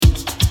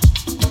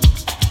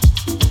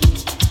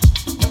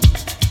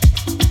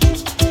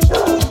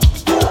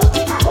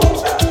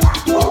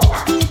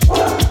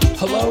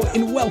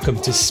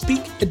to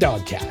Speak a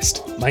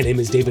Dogcast. My name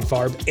is David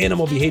Farb,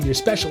 Animal Behavior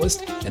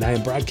Specialist, and I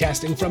am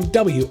broadcasting from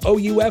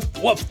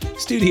WOUF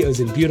Studios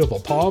in beautiful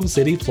Palm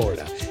City,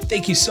 Florida.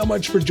 Thank you so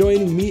much for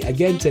joining me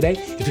again today.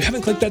 If you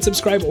haven't clicked that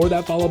subscribe or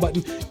that follow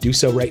button, do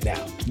so right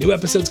now. New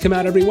episodes come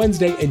out every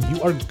Wednesday, and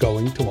you are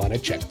going to want to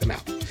check them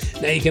out.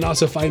 Now you can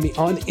also find me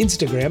on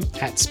Instagram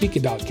at Speak a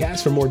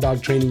Dogcast for more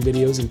dog training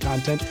videos and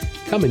content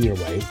coming your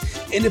way.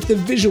 And if the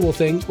visual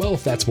thing, well,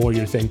 if that's more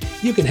your thing,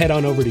 you can head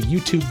on over to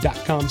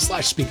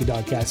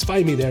youtube.com/speakadogcast.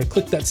 Find me there,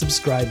 click that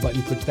subscribe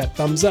button, click that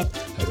thumbs up.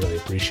 I'd really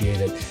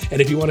appreciate it.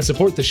 And if you want to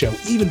support the show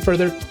even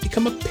further,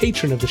 become a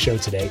patron of the show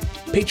today,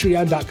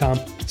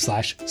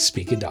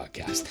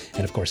 patreon.com/speakadogcast.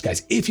 And of course,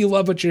 guys, if you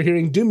love what you're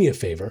hearing, do me a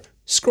favor,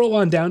 scroll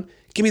on down,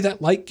 give me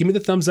that like, give me the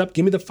thumbs up,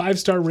 give me the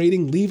 5-star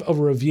rating, leave a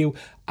review.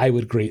 I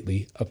would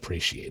greatly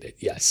appreciate it.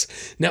 Yes.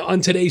 Now on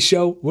today's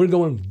show, we're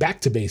going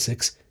back to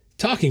basics,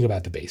 talking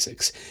about the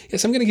basics.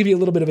 Yes, I'm going to give you a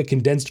little bit of a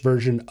condensed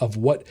version of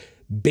what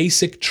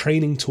basic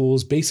training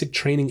tools, basic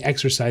training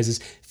exercises,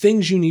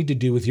 things you need to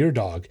do with your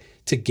dog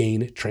to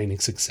gain training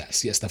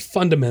success. Yes, the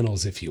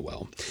fundamentals, if you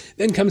will.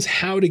 Then comes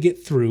how to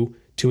get through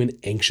to an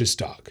anxious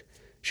dog.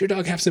 Does your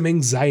dog have some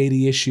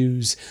anxiety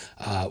issues?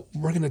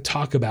 We're going to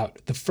talk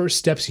about the first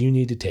steps you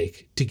need to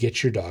take to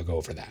get your dog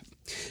over that.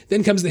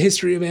 Then comes the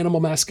History of Animal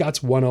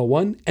Mascots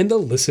 101 and the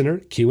Listener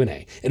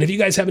Q&A. And if you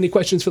guys have any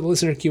questions for the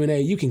Listener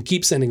Q&A, you can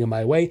keep sending them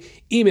my way.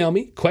 Email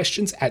me,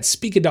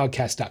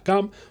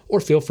 questions@speakadogcast.com, or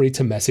feel free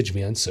to message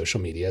me on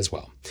social media as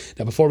well.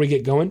 Now, before we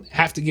get going, I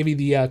have to give you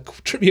the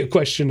trivia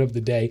question of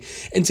the day.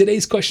 And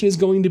today's question is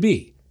going to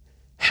be,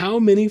 how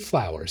many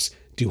flowers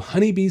do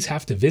honeybees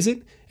have to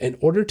visit in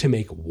order to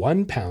make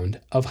 1 pound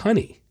of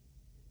honey?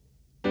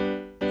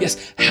 Yes,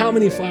 how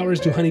many flowers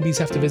do honeybees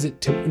have to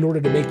visit in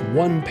order to make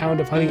 1 pound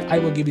of honey? I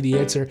will give you the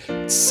answer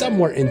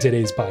somewhere in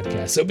today's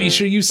podcast. So be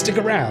sure you stick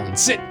around,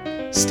 sit,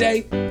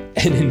 stay,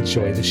 and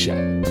enjoy the show.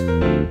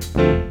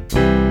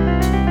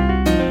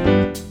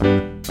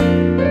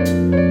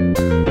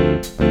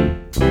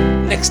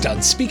 Next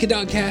on Speak a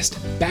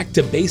Dogcast, back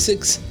to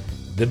basics,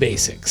 the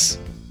basics.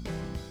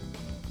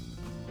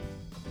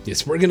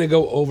 Yes, we're going to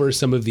go over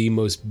some of the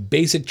most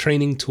basic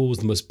training tools,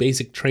 the most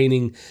basic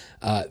training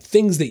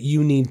things that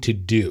you need to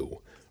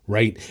do,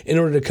 right, in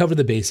order to cover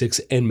the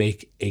basics and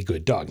make a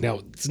good dog.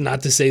 Now, it's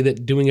not to say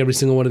that doing every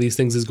single one of these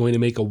things is going to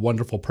make a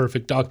wonderful,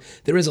 perfect dog.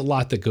 There is a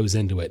lot that goes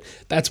into it.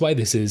 That's why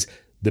this is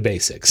the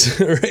basics,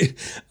 right?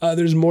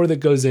 There's more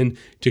that goes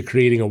into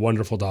creating a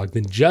wonderful dog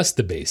than just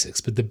the basics,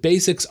 but the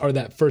basics are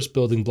that first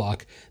building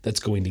block that's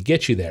going to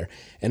get you there.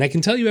 And I can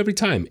tell you every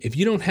time, if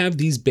you don't have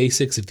these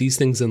basics, if these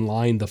things in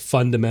line, the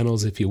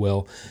fundamentals, if you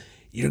will,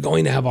 you're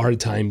going to have a hard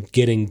time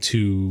getting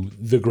to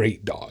the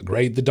great dog,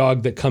 right? The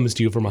dog that comes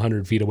to you from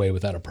 100 feet away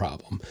without a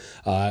problem.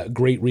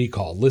 Great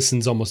recall,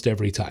 listens almost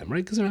every time,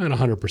 right? Because they're not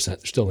 100%,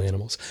 they're still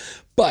animals.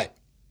 But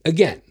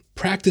again,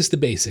 practice the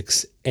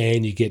basics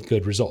and you get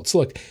good results.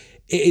 Look,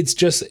 it's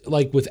just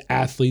like with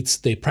athletes,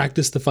 they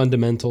practice the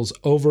fundamentals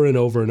over and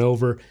over and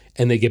over,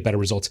 and they get better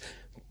results.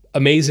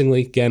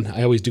 Amazingly, again,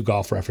 I always do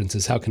golf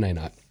references. How can I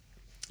not?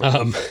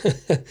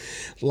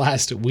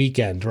 Last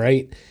weekend,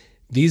 right?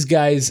 These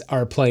guys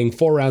are playing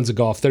 4 rounds of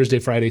golf, Thursday,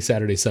 Friday,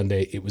 Saturday,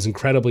 Sunday. It was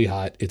incredibly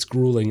hot. It's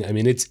grueling. I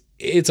mean,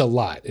 it's a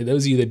lot. And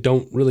those of you that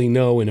don't really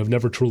know and have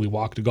never truly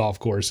walked a golf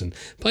course, and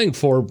playing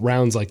 4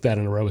 rounds like that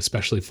in a row,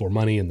 especially for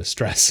money and the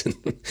stress and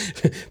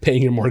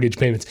paying your mortgage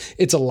payments,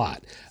 it's a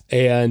lot.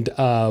 And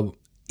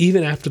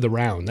even after the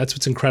round, that's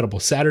what's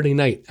incredible. Saturday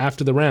night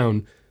after the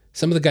round,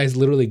 some of the guys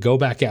literally go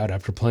back out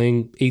after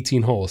playing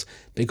 18 holes.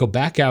 They go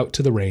back out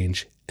to the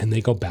range and they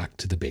go back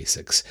to the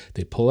basics.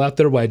 They pull out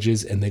their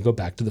wedges and they go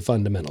back to the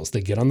fundamentals. They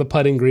get on the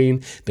putting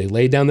green. They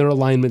lay down their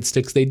alignment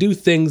sticks. They do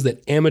things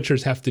that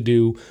amateurs have to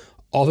do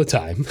all the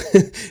time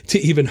to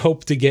even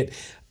hope to get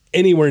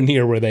anywhere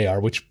near where they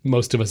are, which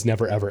most of us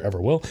never, ever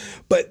will.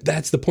 But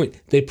that's the point.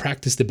 They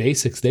practice the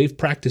basics. They've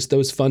practiced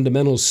those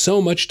fundamentals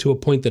so much to a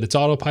point that it's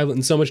autopilot,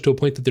 and so much to a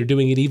point that they're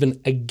doing it even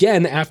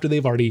again after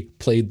they've already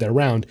played their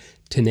round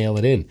to nail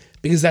it in,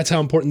 because that's how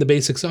important the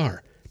basics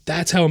are.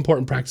 That's how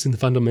important practicing the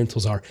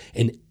fundamentals are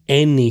in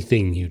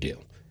anything you do.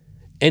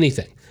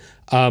 Anything.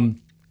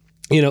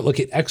 Look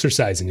at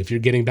exercising. If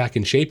you're getting back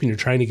in shape and you're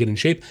trying to get in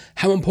shape,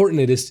 how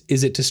important is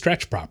it to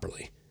stretch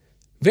properly?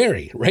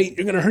 Very, right?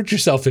 You're going to hurt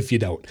yourself if you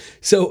don't.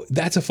 So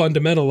that's a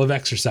fundamental of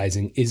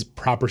exercising, is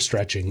proper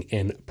stretching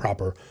and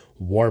proper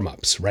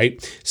warm-ups,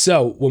 right?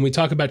 So when we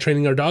talk about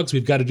training our dogs,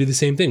 we've got to do the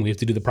same thing. We have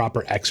to do the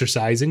proper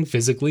exercising,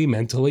 physically,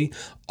 mentally,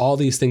 all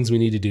these things we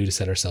need to do to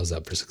set ourselves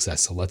up for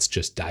success. So let's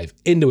just dive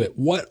into it.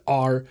 What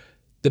are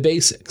the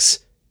basics,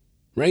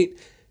 right?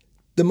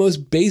 The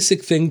most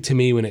basic thing to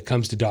me when it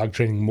comes to dog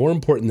training, more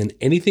important than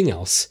anything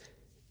else,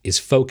 is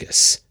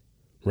focus,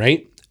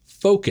 right?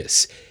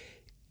 Focus.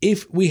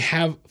 If we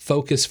have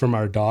focus from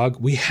our dog,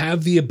 we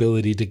have the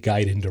ability to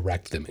guide and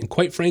direct them. And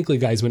quite frankly,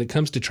 guys, when it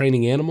comes to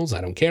training animals,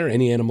 I don't care,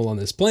 any animal on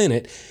this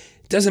planet,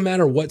 it doesn't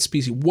matter what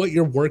species, what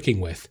you're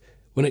working with.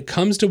 When it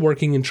comes to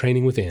working and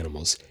training with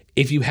animals,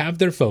 if you have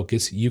their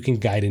focus, you can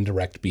guide and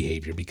direct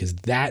behavior, because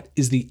that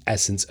is the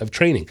essence of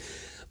training.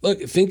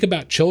 Look, think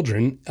about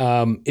children.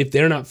 If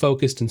they're not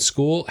focused in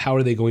school, how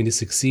are they going to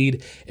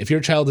succeed? If your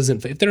child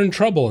if they're in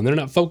trouble and they're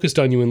not focused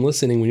on you and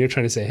listening when you're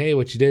trying to say, hey,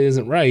 what you did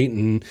isn't right,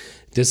 and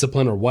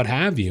discipline or what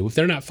have you, if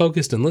they're not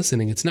focused and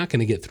listening, it's not going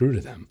to get through to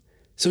them.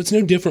 So it's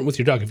no different with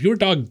your dog. If your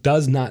dog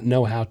does not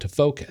know how to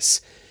focus,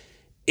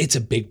 it's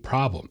a big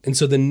problem. And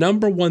so the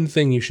number one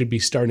thing you should be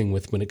starting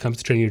with when it comes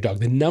to training your dog,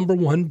 the number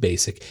one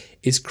basic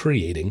is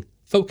creating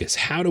focus.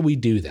 How do we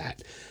do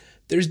that?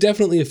 There's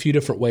definitely a few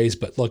different ways,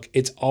 but look,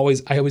 I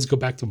always go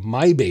back to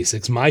my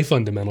basics, my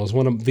fundamentals.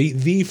 One of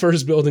the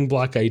first building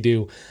block I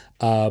do,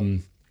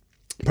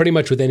 pretty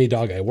much with any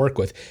dog I work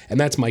with, and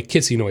that's my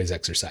kissy noise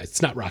exercise.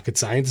 It's not rocket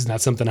science. It's not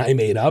something I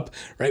made up,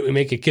 right? We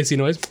make a kissy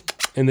noise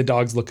and the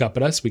dogs look up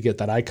at us. We get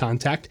that eye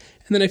contact,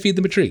 and then I feed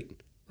them a treat,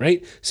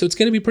 right? So it's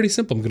going to be pretty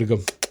simple. I'm going to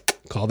go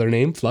call their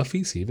name,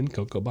 Fluffy. See, even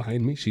Coco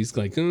behind me. She's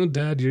like, oh,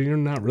 Dad, you're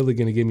not really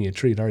going to give me a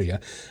treat, are you?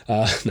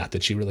 Not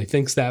that she really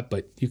thinks that,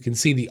 but you can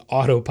see the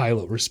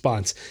autopilot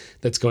response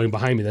that's going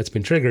behind me that's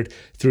been triggered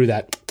through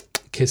that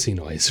kissy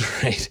noise,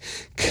 right?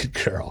 Good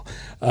girl.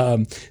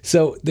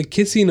 So the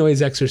kissy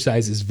noise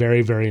exercise is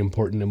very, very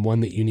important, and one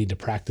that you need to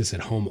practice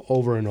at home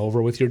over and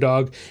over with your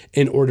dog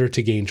in order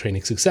to gain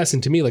training success.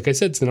 And to me, like I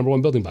said, it's the number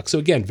one building block. So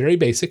again, very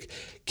basic,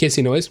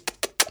 kissy noise.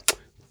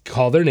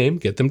 Call their name,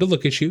 get them to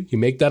look at you. You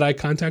make that eye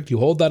contact, you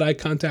hold that eye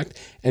contact,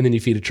 and then you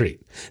feed a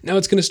treat. Now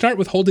it's going to start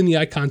with holding the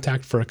eye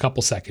contact for a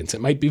couple seconds. It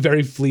might be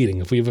very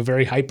fleeting. If we have a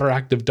very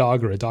hyperactive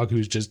dog or a dog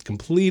who's just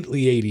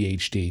completely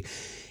ADHD,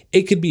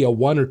 it could be a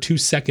 1 or 2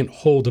 second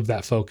hold of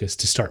that focus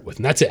to start with.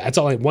 And that's it. That's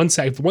all. 1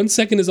 second. 1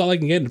 second is all I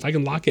can get. And if I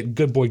can lock it,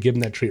 good boy, give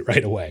them that treat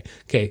right away.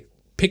 Okay.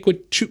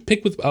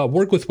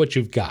 Work with what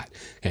you've got.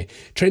 Okay.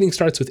 Training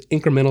starts with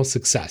incremental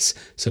success.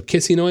 So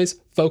kissy noise,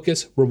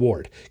 focus,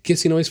 reward.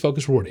 Kissy noise,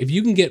 focus, reward. If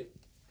you can get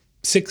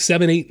 6,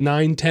 7, 8,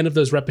 9, 10 of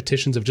those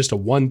repetitions of just a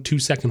 1, 2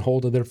 second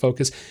hold of their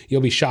focus, you'll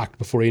be shocked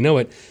before you know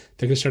it.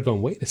 They're going to start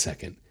going, wait a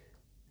second.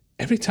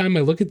 Every time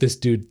I look at this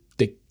dude,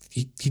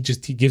 he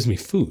gives me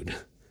food.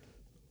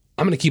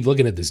 I'm going to keep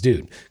looking at this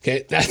dude.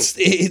 Okay.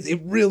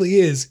 It really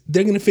is.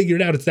 They're going to figure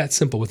it out. It's that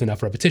simple with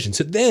enough repetition.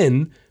 So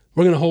then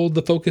we're going to hold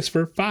the focus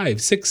for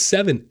 5, 6,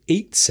 7,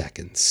 8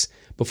 seconds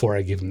before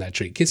I give them that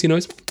treat. Kissy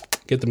noise,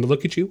 get them to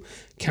look at you,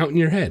 count in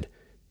your head.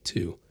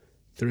 2,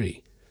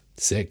 3,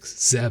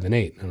 6, 7,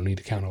 8. I don't need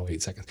to count all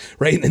 8 seconds,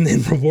 right? And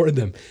then reward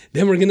them.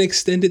 Then we're going to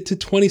extend it to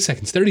 20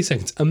 seconds, 30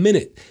 seconds, a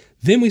minute.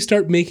 Then we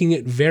start making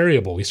it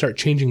variable. We start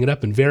changing it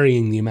up and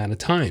varying the amount of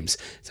times.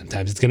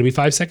 Sometimes it's going to be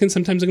 5 seconds.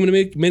 Sometimes I'm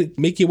going to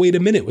make you wait a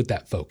minute with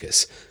that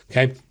focus.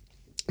 Okay.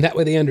 That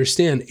way they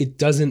understand it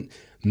doesn't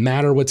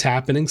matter what's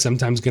happening.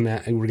 Sometimes we're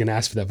going to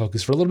ask for that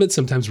focus for a little bit.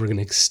 Sometimes we're going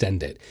to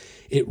extend it.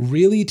 It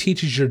really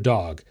teaches your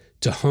dog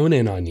to hone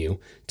in on you,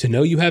 to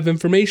know you have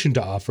information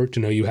to offer, to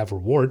know you have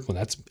reward. Well,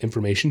 that's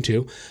information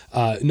too.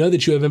 Know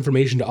that you have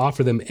information to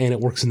offer them and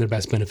it works in their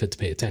best benefit to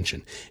pay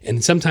attention.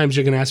 And sometimes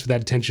you're going to ask for that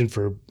attention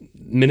for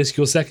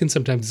minuscule seconds.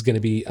 Sometimes it's going to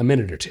be a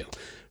minute or two,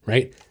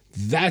 right?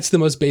 That's the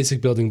most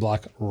basic building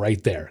block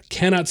right there.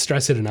 Cannot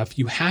stress it enough.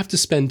 You have to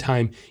spend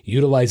time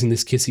utilizing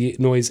this kissy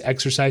noise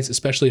exercise,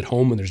 especially at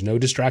home when there's no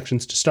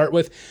distractions to start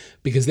with,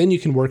 because then you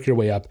can work your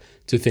way up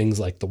to things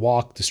like the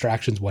walk,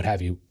 distractions, what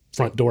have you,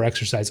 front door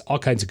exercise, all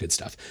kinds of good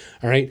stuff.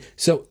 All right.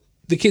 So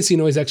the kissy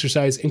noise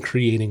exercise and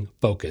creating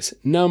focus,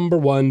 number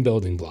one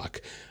building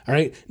block. All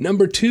right.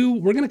 Number two,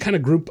 we're going to kind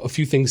of group a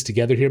few things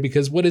together here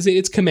because what is it?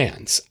 It's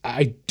commands.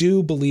 I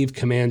do believe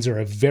commands are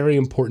a very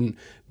important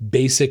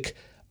basic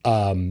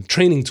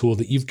training tool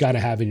that you've got to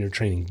have in your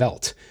training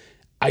belt.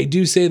 I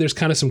do say there's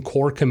kind of some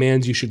core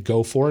commands you should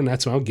go for, and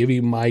that's why I'll give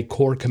you my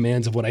core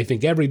commands of what I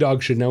think every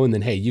dog should know, and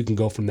then, hey, you can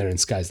go from there and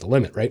sky's the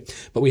limit,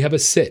 right? But we have a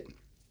sit.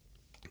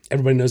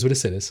 Everybody knows what a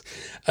sit is.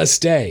 A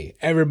stay.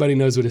 Everybody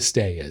knows what a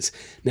stay is.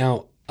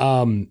 Now,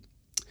 well,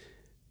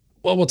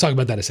 we'll talk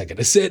about that in a second.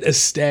 A sit, a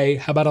stay.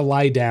 How about a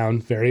lie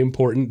down? Very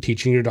important.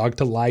 Teaching your dog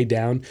to lie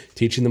down,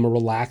 teaching them a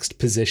relaxed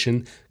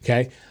position,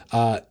 okay?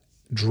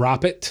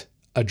 Drop it.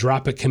 A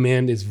drop it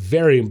command is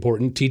very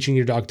important, teaching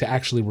your dog to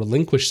actually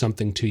relinquish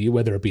something to you,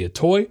 whether it be a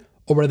toy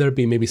or whether it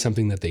be maybe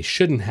something that they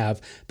shouldn't have.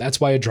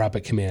 That's why a drop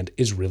it command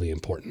is really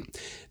important.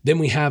 Then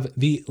we have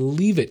the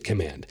leave it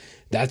command.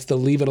 That's the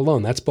leave it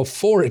alone. That's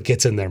before it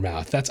gets in their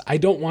mouth. That's, I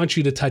don't want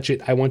you to touch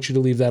it. I want you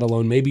to leave that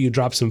alone. Maybe you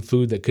drop some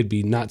food that could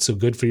be not so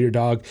good for your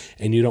dog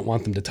and you don't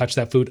want them to touch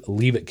that food.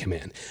 Leave it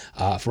command.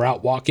 If we're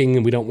out walking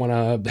and we don't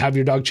want to have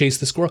your dog chase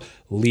the squirrel,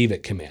 leave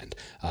it command.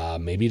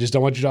 Maybe you just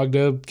don't want your dog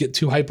to get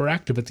too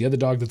hyperactive at the other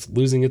dog that's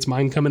losing its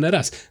mind coming at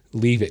us.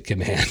 Leave it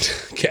command.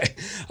 Okay.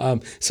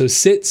 So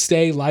sit,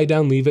 stay, lie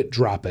down, leave it,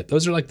 drop it.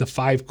 Those are like the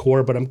 5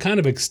 core, but I'm kind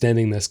of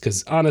extending this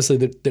because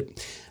honestly,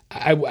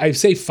 I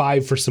say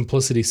 5 for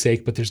simplicity's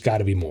sake, but there's got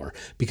to be more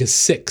because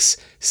 6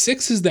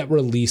 is that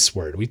release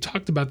word. We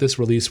talked about this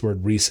release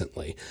word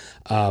recently.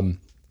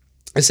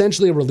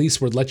 Essentially, a release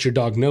word lets your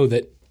dog know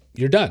that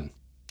you're done.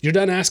 You're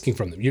done asking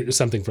from them.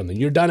 Something from them.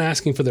 You're done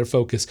asking for their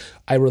focus.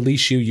 I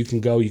release you. You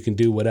can go. You can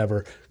do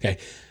whatever. Okay.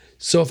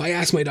 So if I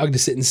ask my dog to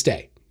sit and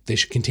stay, they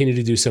should continue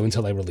to do so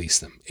until I release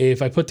them.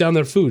 If I put down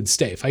their food,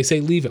 stay. If I say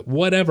leave it,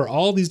 whatever,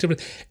 all these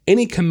different,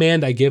 any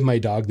command I give my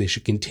dog, they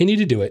should continue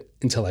to do it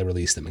until I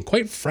release them. And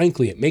quite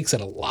frankly, it makes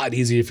it a lot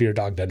easier for your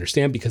dog to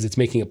understand because it's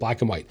making it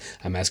black and white.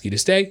 I'm asking you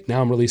to stay,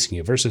 now I'm releasing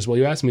you. Versus, well,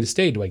 you asked me to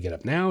stay. Do I get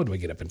up now? Do I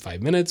get up in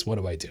 5 minutes? What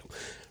do I do?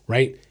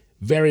 Right?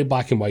 Very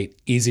black and white,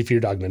 easy for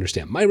your dog to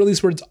understand. My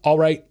release word's all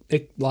right.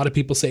 A lot of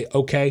people say,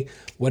 okay,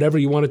 whatever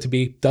you want it to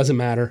be, doesn't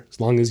matter as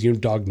long as your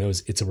dog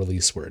knows it's a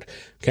release word.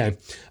 Okay.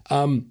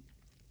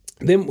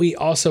 Then we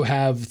also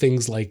have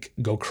things like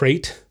go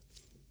crate,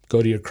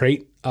 go to your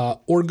crate,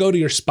 or go to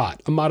your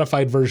spot, a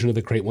modified version of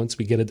the crate once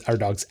we get our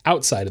dogs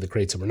outside of the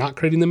crate, so we're not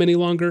crating them any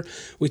longer.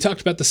 We talked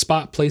about the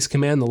spot place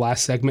command, the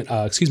last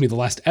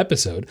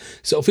episode.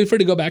 So feel free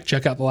to go back,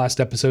 check out the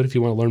last episode if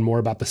you want to learn more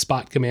about the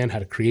spot command, how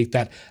to create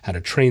that, how to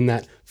train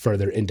that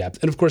further in depth.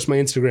 And of course, my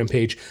Instagram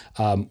page,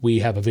 we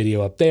have a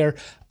video up there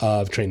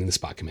of training the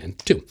spot command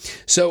too.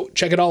 So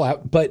check it all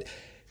out. But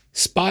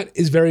spot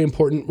is very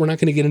important. We're not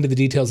going to get into the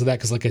details of that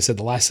because, like I said,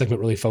 the last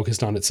segment really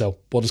focused on it. So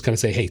we'll just kind of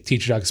say, hey,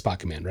 teach your dog a spot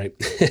command, right?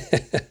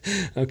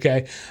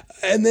 Okay.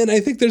 And then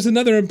I think there's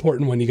another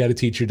important one you got to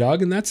teach your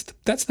dog, and that's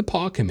the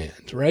paw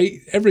command,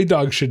 right? Every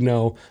dog should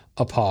know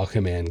a paw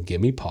command.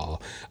 Give me paw.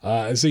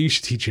 So you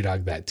should teach your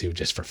dog that too,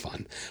 just for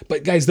fun.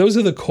 But guys, those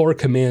are the core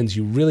commands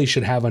you really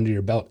should have under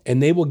your belt,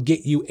 and they will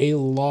get you a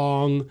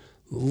long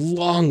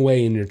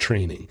way in your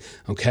training.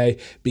 Okay.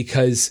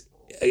 Because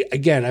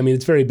again, I mean,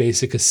 it's very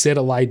basic. A sit,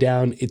 a lie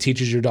down, it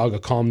teaches your dog a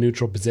calm,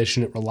 neutral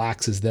position. It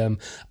relaxes them.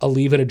 A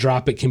leave it, a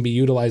drop it can be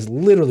utilized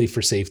literally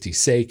for safety's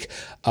sake.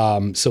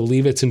 So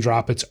leave it's and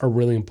drop it's are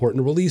really important.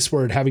 A release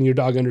word, having your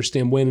dog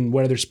understand when and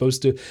where they're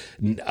supposed to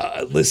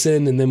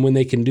listen, and then when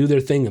they can do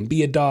their thing and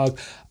be a dog.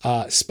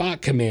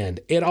 Spot command,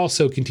 it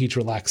also can teach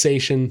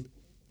relaxation,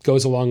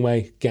 goes a long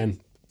way.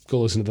 Again, go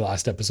listen to the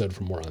last episode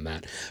for more on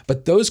that.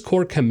 But those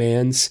core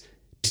commands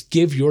to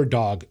give your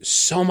dog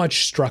so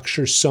much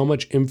structure, so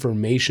much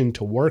information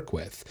to work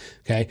with.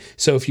 Okay.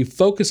 So if you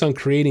focus on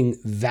creating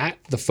that,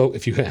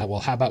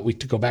 how about we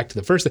go back to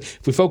the first thing?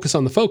 If we focus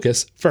on the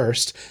focus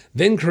first,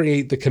 then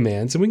create the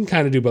commands, and we can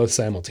kind of do both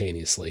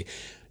simultaneously.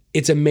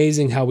 It's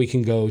amazing how we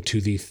can go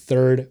to the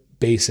third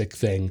basic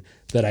thing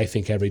that I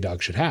think every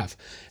dog should have.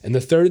 And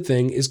the third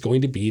thing is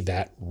going to be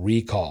that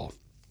recall.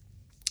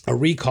 A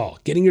recall,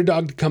 getting your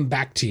dog to come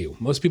back to you.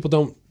 Most people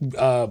don't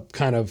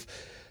kind of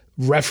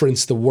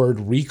reference the word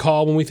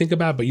recall when we think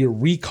about it, but you're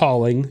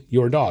recalling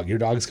your dog. Your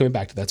dog is coming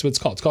back to you. That's what it's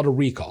called. It's called a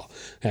recall.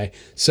 Okay.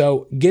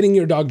 So getting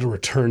your dog to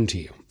return to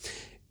you.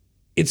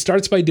 It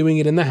starts by doing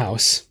it in the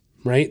house,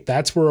 right?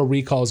 That's where a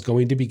recall is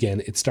going to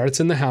begin. It starts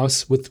in the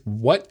house with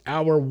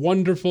our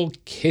wonderful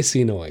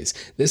kissy noise.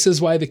 This is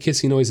why the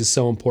kissy noise is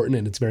so important,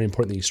 and it's very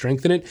important that you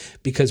strengthen it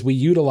because we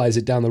utilize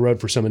it down the road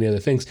for so many other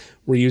things.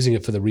 We're using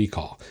it for the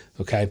recall.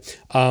 Okay.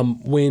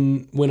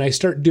 When I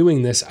start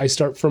doing this, I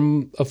start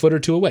from a foot or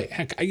two away.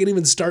 Heck, I can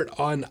even start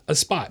on a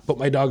spot, put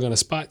my dog on a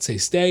spot, say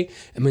stay,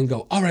 and then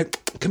go, all right,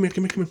 come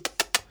here.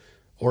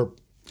 Or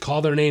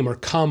call their name or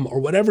come or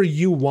whatever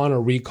you want a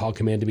recall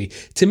command to be.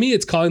 To me,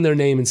 it's calling their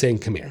name and saying,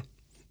 come here.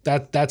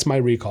 That's my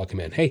recall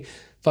command. Hey,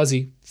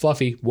 Fuzzy,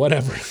 Fluffy,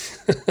 whatever.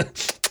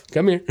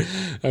 Come here.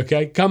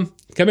 Okay. Come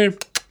here.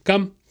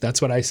 Come.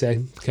 That's what I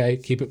say. Okay.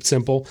 Keep it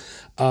simple.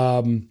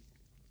 But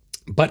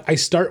I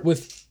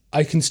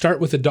can start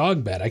with a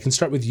dog bed. I can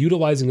start with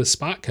utilizing a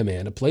spot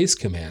command, a place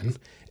command,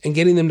 and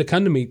getting them to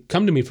come to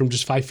me from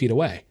just 5 feet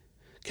away.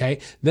 Okay.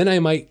 Then I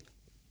might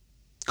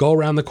go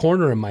around the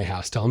corner in my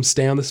house, tell them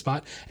stay on the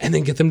spot, and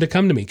then get them to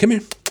come to me. Come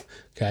here.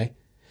 Okay.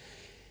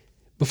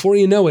 Before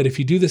you know it, if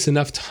you do this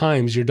enough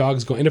times, your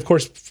dog's going, and of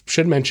course,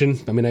 should mention,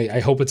 I mean,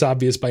 I hope it's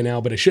obvious by now,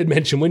 but I should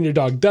mention when your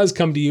dog does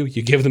come to you,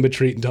 you give them a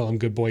treat and tell them,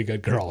 good boy,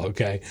 good girl,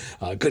 okay?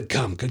 Good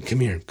come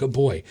here, good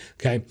boy,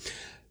 okay?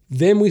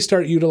 Then we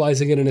start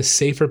utilizing it in a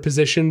safer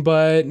position,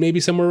 but maybe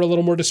somewhere a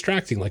little more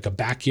distracting, like a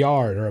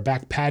backyard or a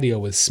back patio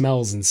with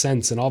smells and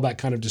scents and all that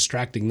kind of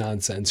distracting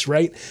nonsense,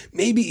 right?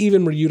 Maybe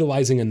even we're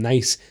utilizing a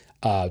nice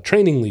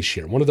training leash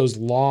here, one of those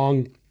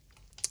long,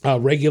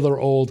 regular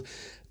old,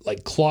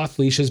 like cloth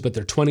leashes, but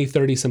they're 20,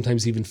 30,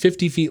 sometimes even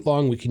 50 feet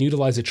long. We can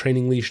utilize a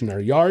training leash in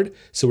our yard.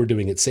 So we're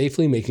doing it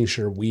safely, making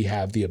sure we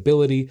have the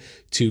ability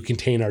to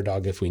contain our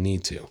dog if we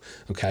need to.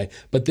 Okay.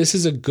 But this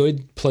is a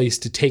good place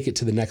to take it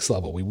to the next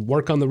level. We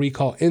work on the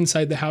recall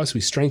inside the house.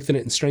 We strengthen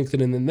it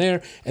and in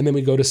there. And then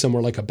we go to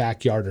somewhere like a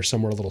backyard or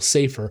somewhere a little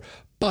safer,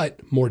 but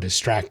more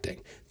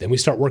distracting. Then we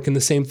start working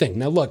the same thing.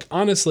 Now, look,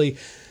 honestly,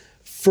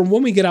 from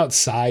when we get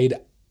outside,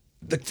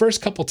 the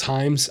first couple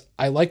times,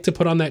 I like to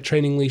put on that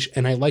training leash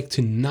and I like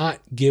to not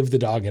give the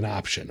dog an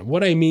option.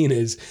 What I mean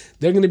is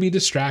they're going to be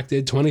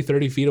distracted 20,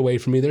 30 feet away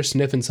from me. They're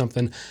sniffing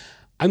something.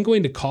 I'm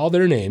going to call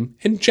their name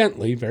and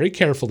gently, very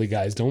carefully,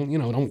 guys, don't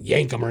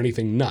yank them or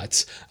anything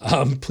nuts.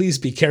 Please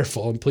be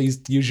careful and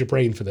please use your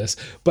brain for this.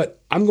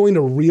 But I'm going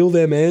to reel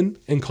them in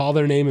and call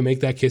their name and make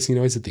that kissing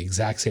noise at the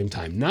exact same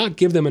time. Not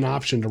give them an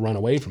option to run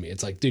away from me.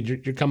 It's like,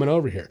 dude, you're coming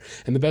over here.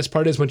 And the best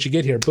part is once you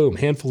get here, boom,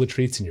 handful of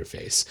treats in your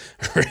face.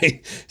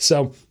 Right?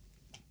 So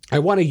I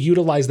want to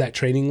utilize that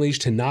training leash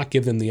to not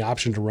give them the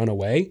option to run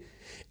away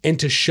And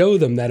to show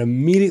them that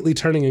immediately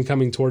turning and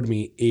coming toward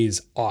me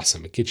is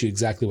awesome. It gets you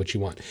exactly what you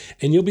want.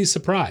 And you'll be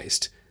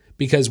surprised,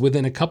 because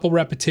within a couple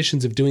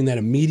repetitions of doing that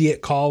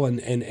immediate call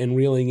and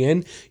reeling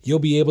in, you'll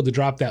be able to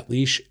drop that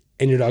leash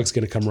and your dog's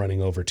going to come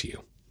running over to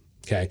you.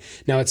 Okay.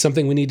 Now, it's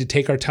something we need to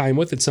take our time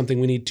with. It's something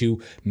we need to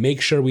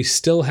make sure we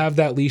still have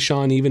that leash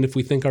on, even if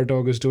we think our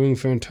dog is doing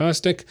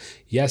fantastic.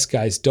 Yes,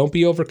 guys, don't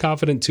be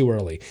overconfident too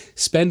early.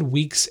 Spend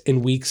weeks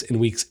and weeks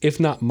and weeks, if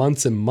not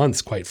months and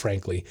months, quite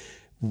frankly,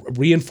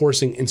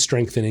 reinforcing and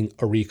strengthening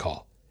a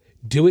recall.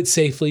 Do it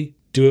safely.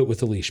 Do it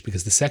with a leash,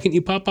 because the second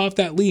you pop off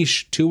that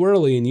leash too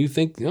early and you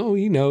think, oh,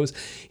 he knows,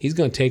 he's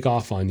going to take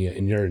off on you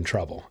and you're in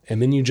trouble.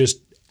 And then you just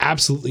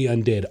absolutely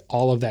undid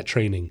all of that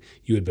training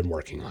you had been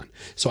working on.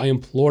 So I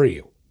implore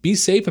you, be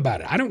safe about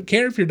it. I don't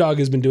care if your dog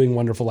has been doing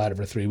wonderful at it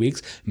for 3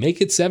 weeks,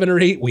 make it 7 or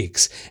 8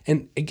 weeks.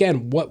 And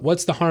again,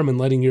 what's the harm in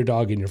letting your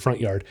dog in your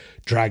front yard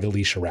drag a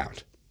leash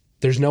around?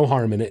 There's no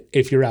harm in it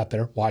if you're out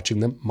there watching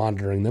them,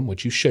 monitoring them,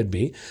 which you should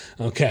be,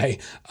 okay?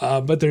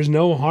 But there's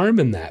no harm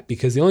in that,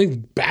 because the only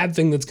bad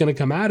thing that's going to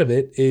come out of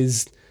it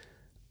is,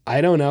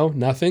 I don't know,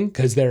 nothing,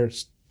 because they're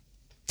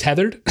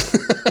tethered.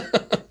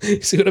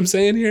 See what I'm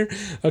saying here?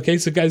 Okay,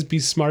 so guys, be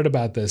smart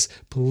about this.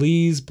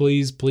 Please,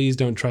 please, please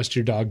don't trust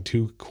your dog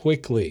too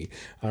quickly.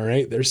 All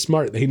right? They're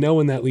smart. They know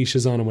when that leash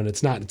is on and when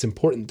it's not. It's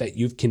important that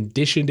you've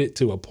conditioned it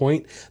to a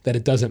point that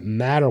it doesn't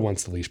matter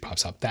once the leash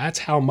pops up. That's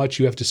how much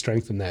you have to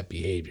strengthen that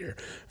behavior.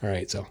 All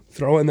right, so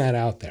throwing that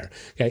out there.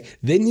 Okay,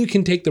 then you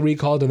can take the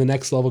recall to the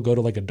next level, go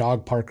to like a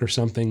dog park or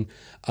something.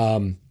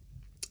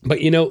 But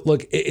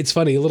look, it's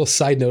funny, a little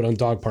side note on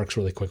dog parks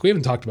really quick. We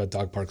haven't talked about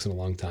dog parks in a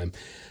long time.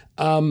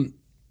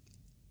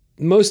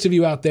 Most of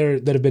you out there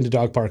that have been to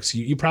dog parks,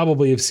 you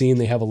probably have seen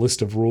they have a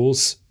list of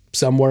rules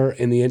somewhere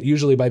in the end,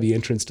 usually by the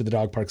entrance to the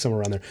dog park,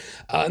 somewhere around there.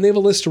 And they have a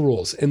list of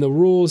rules. And the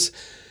rules,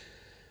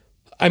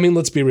 I mean,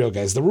 let's be real,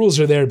 guys. The rules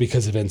are there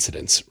because of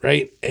incidents,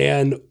 right?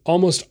 And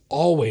almost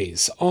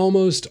always, one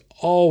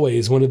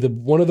of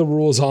the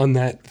rules on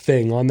that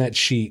thing, on that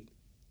sheet,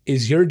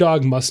 is your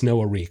dog must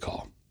know a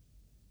recall.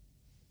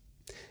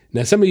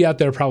 Now, some of you out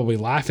there are probably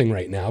laughing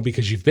right now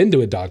because you've been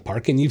to a dog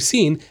park and you've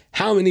seen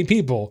how many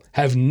people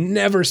have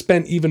never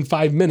spent even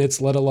 5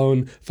 minutes, let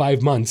alone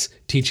 5 months,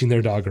 teaching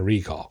their dog a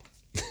recall.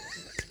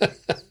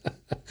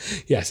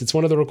 Yes, it's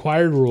one of the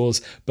required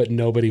rules, but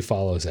nobody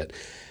follows it.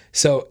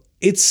 So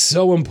it's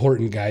so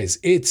important, guys.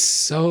 It's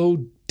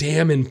so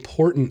damn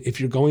important if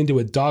you're going to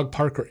a dog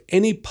park or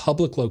any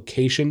public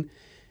location.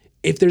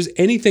 If there's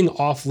anything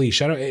off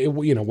leash,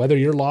 whether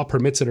your law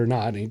permits it or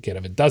not, and again,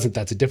 if it doesn't,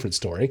 that's a different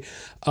story.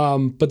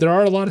 But there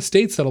are a lot of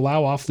states that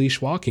allow off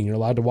leash walking. You're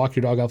allowed to walk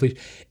your dog off leash.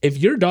 If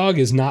your dog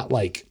is not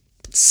like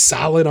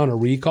solid on a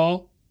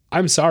recall,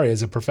 I'm sorry,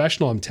 as a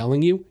professional, I'm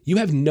telling you, you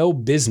have no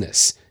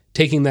business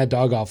taking that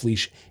dog off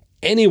leash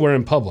anywhere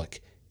in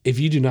public if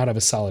you do not have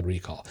a solid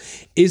recall.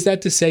 Is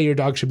that to say your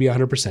dog should be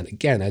 100%?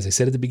 Again, as I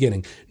said at the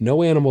beginning,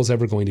 no animal is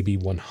ever going to be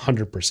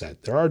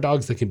 100%. There are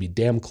dogs that can be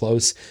damn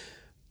close,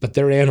 but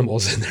they're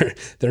animals and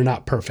they're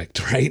not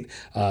perfect, right?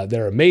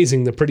 They're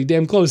amazing. They're pretty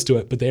damn close to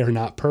it, but they are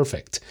not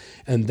perfect.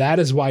 And that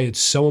is why it's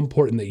so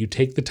important that you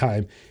take the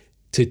time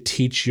to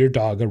teach your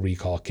dog a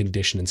recall,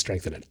 condition, and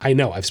strengthen it. I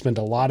know I've spent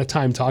a lot of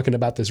time talking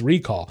about this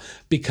recall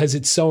because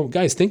it's so,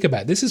 guys, think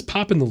about it. This is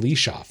popping the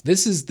leash off.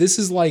 This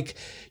is like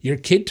your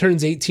kid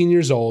turns 18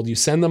 years old, you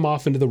send them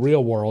off into the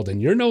real world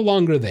and you're no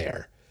longer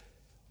there.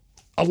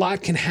 A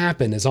lot can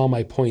happen is all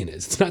my point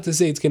is. It's not to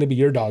say it's going to be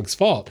your dog's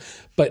fault,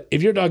 but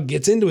if your dog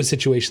gets into a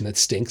situation that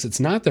stinks, it's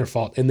not their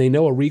fault, and they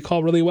know a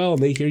recall really well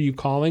and they hear you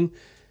calling,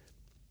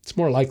 it's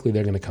more likely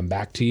they're going to come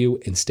back to you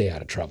and stay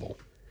out of trouble.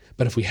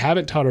 But if we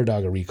haven't taught our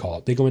dog a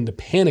recall, they go into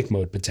panic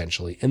mode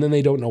potentially, and then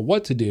they don't know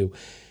what to do,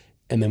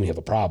 and then we have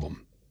a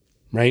problem,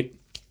 right?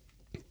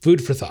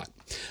 Food for thought.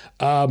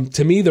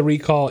 To me, the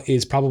recall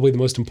is probably the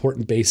most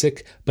important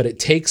basic, but it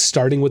takes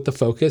starting with the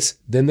focus,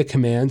 then the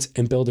commands,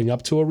 and building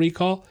up to a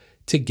recall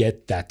to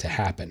get that to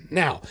happen.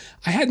 Now,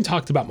 I hadn't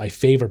talked about my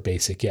favorite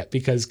basic yet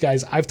because,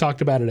 guys, I've talked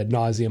about it ad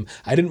nauseum.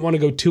 I didn't want to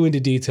go too into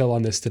detail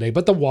on this today,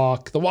 but the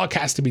walk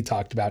has to be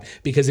talked about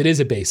because it is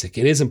a basic,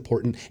 it is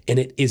important, and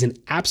it is an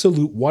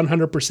absolute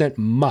 100%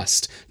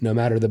 must, no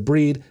matter the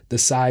breed, the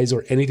size,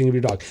 or anything of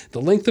your dog.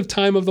 The length of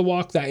time of the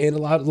walk, that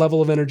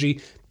level of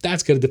energy,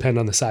 that's going to depend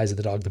on the size of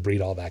the dog, the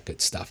breed, all that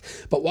good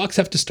stuff. But walks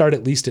have to start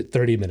at least at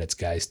 30 minutes,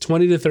 guys.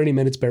 20 to 30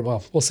 minutes,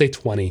 well, we'll say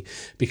 20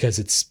 because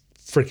it's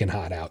freaking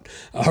hot out.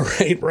 All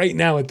right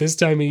now at this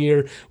time of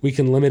year, we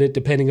can limit it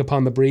depending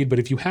upon the breed, but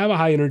if you have a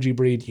high energy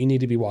breed, you need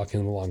to be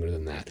walking longer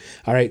than that.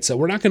 All right, so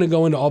we're not going to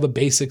go into all the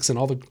basics and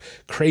all the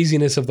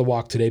craziness of the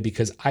walk today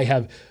because I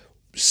have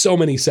so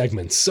many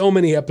segments, so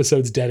many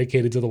episodes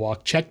dedicated to the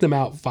walk. Check them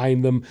out,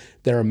 find them.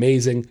 They're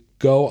amazing.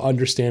 Go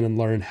understand and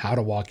learn how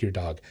to walk your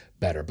dog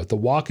better. But the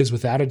walk is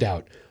without a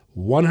doubt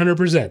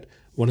 100%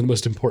 one of the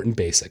most important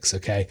basics,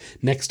 okay?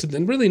 Next to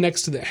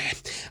the,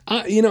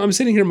 I'm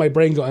sitting here, my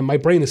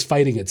brain is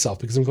fighting itself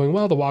because I'm going,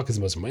 well, the walk is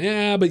the most important.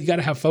 Yeah, but you got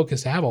to have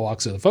focus to have a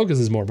walk, so the focus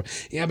is more.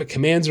 Yeah, but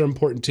commands are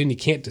important too, and you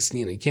can't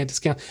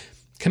discount.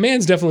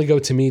 Commands definitely go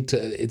to me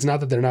it's not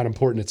that they're not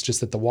important. It's just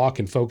that the walk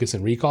and focus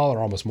and recall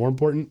are almost more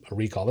important. A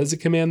recall is a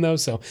command though.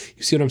 So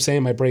you see what I'm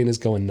saying? My brain is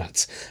going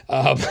nuts.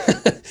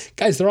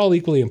 Guys, they're all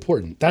equally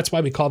important. That's why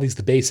we call these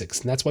the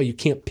basics. And that's why you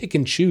can't pick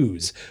and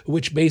choose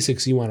which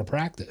basics you want to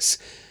practice.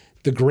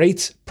 The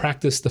greats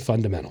practice the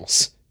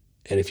fundamentals.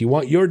 And if you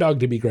want your dog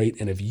to be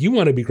great, and if you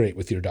want to be great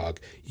with your dog,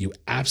 you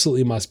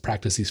absolutely must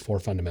practice these 4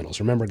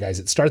 fundamentals. Remember, guys,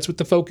 it starts with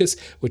the focus,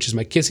 which is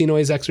my kissy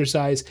noise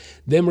exercise.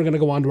 Then we're going to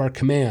go on to our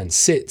commands: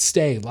 sit,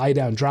 stay, lie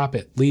down, drop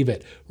it, leave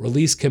it,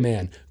 release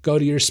command, go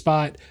to your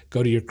spot,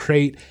 go to your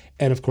crate,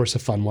 and of course, a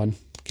fun one.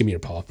 Give me your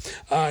paw.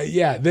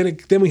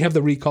 Then we have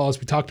the recalls.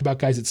 We talked about,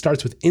 guys, it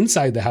starts with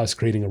inside the house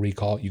creating a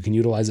recall. You can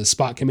utilize a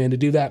spot command to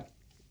do that.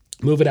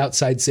 Move it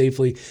outside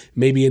safely,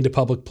 maybe into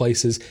public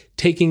places,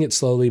 taking it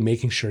slowly,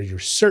 making sure you're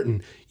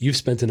certain you've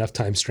spent enough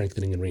time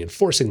strengthening and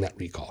reinforcing that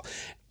recall.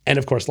 And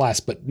of course,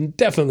 last but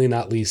definitely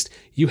not least,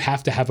 you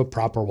have to have a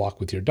proper walk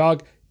with your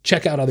dog.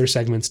 Check out other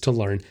segments to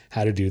learn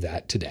how to do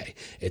that today.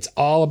 It's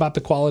all about the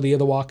quality of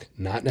the walk,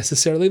 not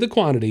necessarily the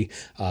quantity.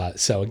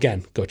 So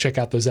again, go check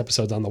out those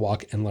episodes on the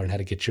walk and learn how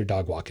to get your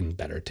dog walking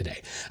better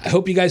today. I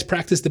hope you guys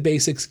practice the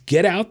basics.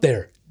 Get out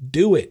there.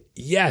 Do it.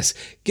 Yes,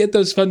 get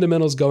those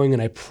fundamentals going,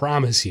 and I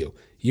promise you,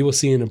 you will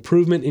see an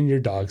improvement in your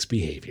dog's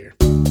behavior.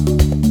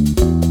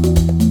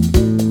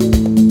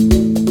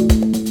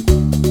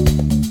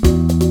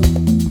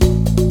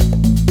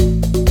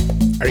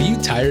 Are you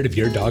tired of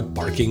your dog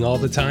barking all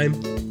the time?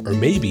 Or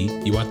maybe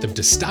you want them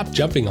to stop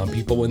jumping on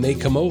people when they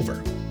come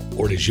over?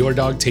 Or does your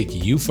dog take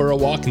you for a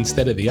walk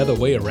instead of the other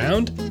way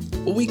around?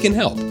 Well, we can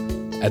help.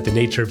 At the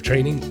Nature of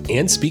Training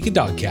and Speak a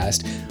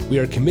Dogcast, we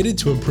are committed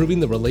to improving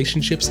the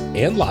relationships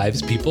and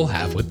lives people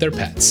have with their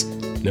pets.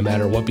 No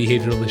matter what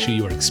behavioral issue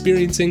you are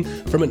experiencing,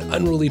 from an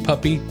unruly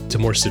puppy to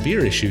more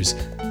severe issues,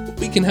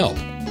 we can help.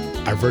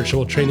 Our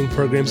virtual training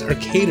programs are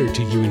catered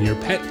to you and your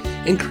pet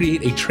and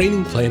create a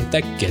training plan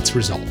that gets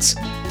results.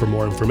 For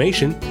more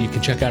information, you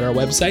can check out our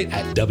website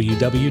at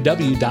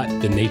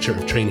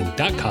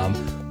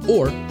www.thenatureoftraining.com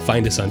or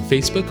find us on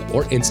Facebook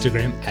or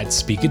Instagram at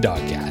Speak a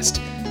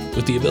Dogcast.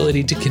 With the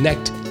ability to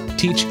connect,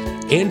 teach,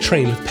 and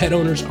train with pet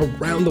owners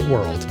around the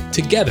world,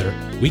 together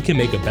we can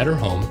make a better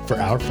home for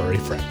our furry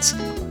friends.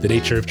 The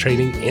Nature of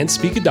Training and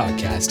Speak a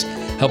Dogcast,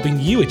 helping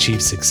you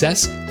achieve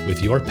success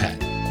with your pet.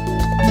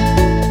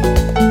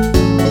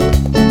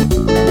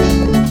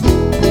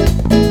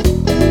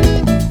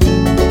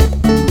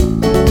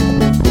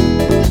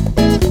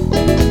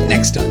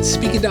 Next on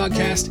Speak a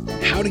Dogcast,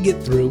 how to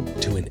get through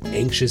to an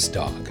anxious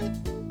dog.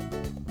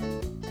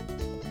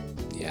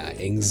 Yeah,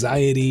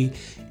 anxiety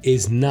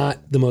is not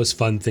the most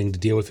fun thing to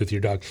deal with your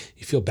dog.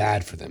 You feel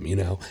bad for them, you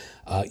know.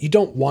 You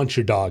don't want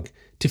your dog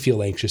to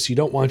feel anxious. You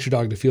don't want your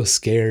dog to feel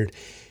scared.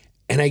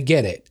 And I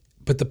get it.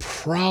 But the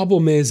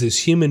problem is, as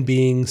human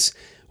beings,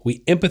 we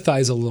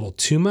empathize a little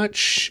too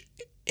much,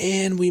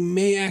 and we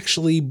may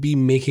actually be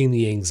making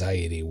the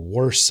anxiety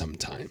worse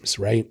sometimes,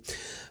 right?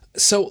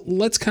 So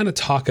let's kind of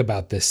talk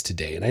about this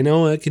today. And I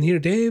know I can hear,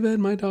 David,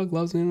 my dog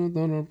loves me.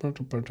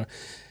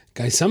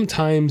 Guys,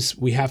 sometimes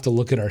we have to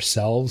look at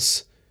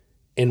ourselves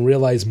and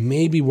realize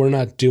maybe we're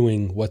not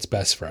doing what's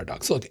best for our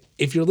dogs. Look,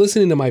 if you're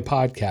listening to my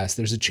podcast,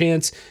 there's a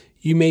chance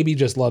you maybe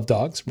just love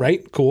dogs,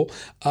 right? Cool.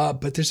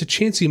 But there's a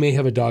chance you may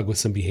have a dog with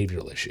some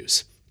behavioral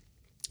issues.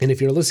 And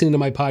if you're listening to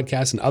my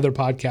podcast and other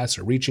podcasts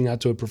or reaching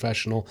out to a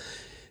professional,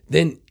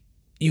 then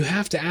you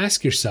have to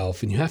ask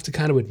yourself, and you have to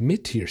kind of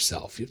admit to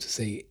yourself, you have to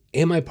say,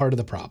 am I part of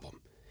the problem?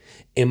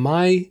 Am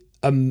I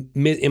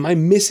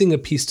missing a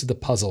piece to the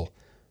puzzle?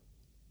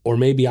 Or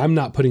maybe I'm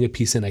not putting a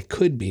piece in I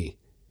could be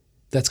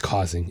that's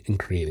causing and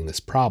creating this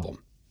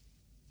problem.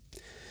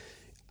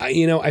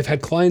 I've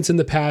had clients in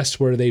the past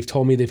where they've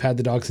told me they've had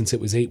the dog since it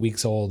was 8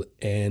 weeks old,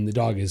 and the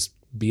dog is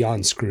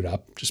beyond screwed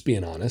up, just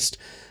being honest.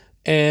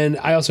 And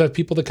I also have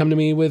people that come to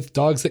me with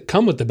dogs that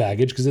come with the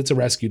baggage because it's a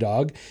rescue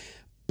dog,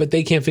 but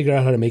they can't figure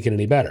out how to make it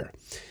any better.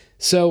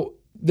 So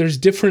there's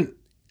different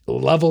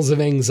levels of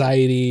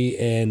anxiety,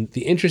 and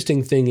the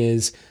interesting thing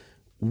is,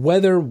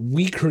 whether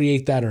we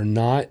create that or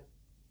not,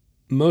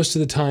 most of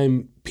the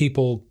time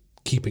people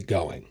keep it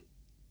going.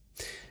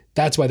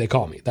 That's why they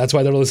call me. That's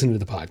why they're listening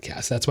to the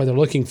podcast. That's why they're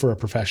looking for a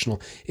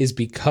professional, is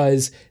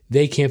because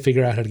they can't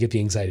figure out how to get the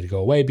anxiety to go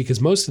away,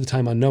 because most of the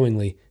time,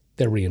 unknowingly,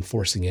 they're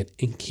reinforcing it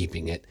and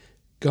keeping it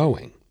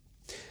going.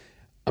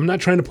 I'm not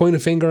trying to point a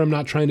finger. I'm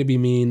not trying to be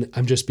mean.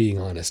 I'm just being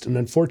honest. And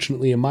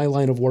unfortunately, in my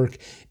line of work,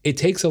 it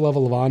takes a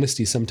level of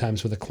honesty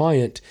sometimes with a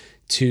client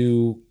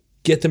to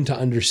get them to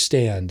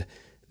understand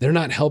they're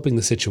not helping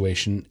the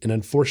situation. And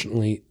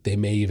unfortunately, they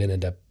may even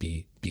end up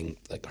being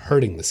like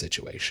hurting the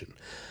situation.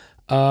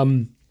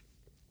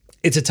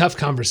 It's a tough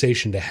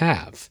conversation to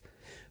have,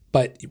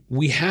 but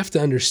we have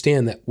to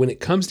understand that when it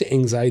comes to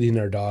anxiety in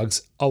our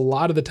dogs, a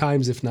lot of the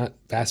times, if not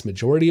vast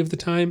majority of the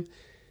time,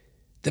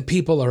 the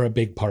people are a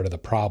big part of the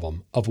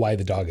problem of why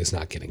the dog is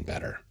not getting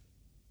better.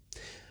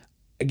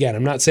 Again,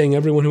 I'm not saying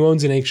everyone who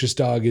owns an anxious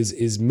dog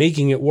is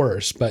making it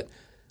worse, but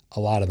a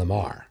lot of them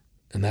are.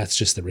 And that's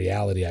just the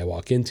reality I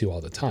walk into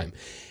all the time.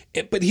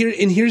 But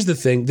here's the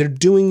thing. They're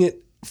doing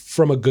it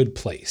from a good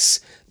place.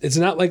 It's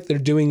not like they're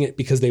doing it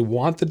because they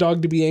want the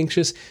dog to be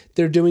anxious.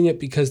 They're doing it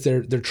because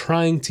they're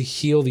trying to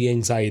heal the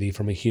anxiety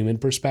from a human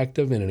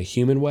perspective and in a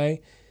human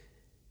way.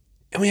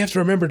 And we have to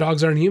remember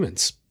dogs aren't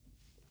humans.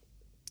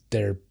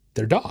 They're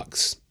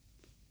dogs.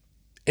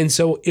 And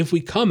so if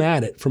we come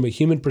at it from a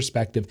human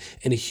perspective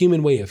and a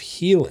human way of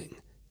healing,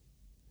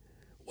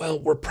 well,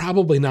 we're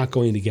probably not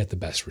going to get the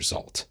best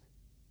result.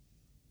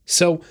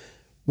 So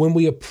when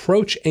we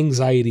approach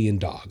anxiety in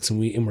dogs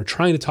and we're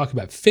trying to talk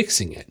about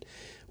fixing it,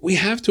 we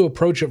have to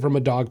approach it from a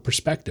dog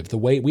perspective.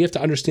 We have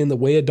to understand the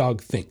way a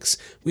dog thinks.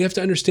 We have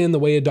to understand the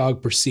way a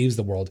dog perceives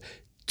the world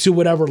to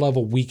whatever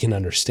level we can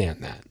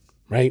understand that,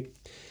 right?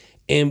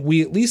 And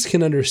we at least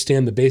can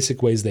understand the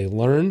basic ways they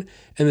learn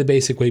and the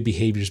basic way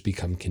behaviors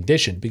become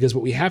conditioned. Because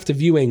what we have to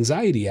view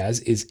anxiety as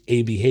is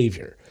a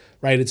behavior,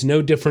 right? It's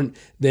no different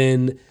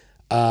than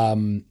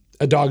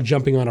a dog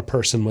jumping on a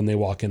person when they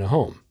walk in a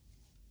home.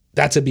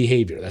 That's a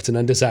behavior. That's an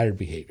undesired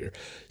behavior.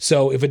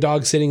 So if a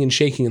dog's sitting and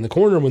shaking in the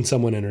corner when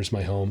someone enters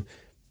my home,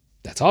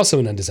 that's also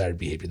an undesired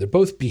behavior. They're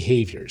both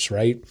behaviors,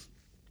 right?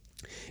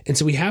 And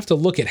so we have to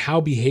look at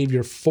how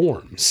behavior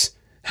forms,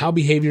 how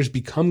behaviors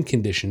become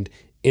conditioned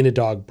in a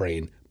dog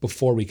brain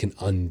before we can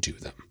undo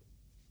them,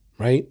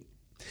 right?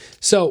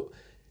 So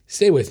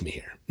stay with me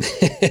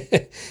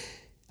here.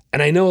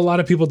 And I know a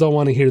lot of people don't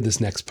want to hear this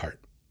next part,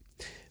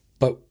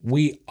 but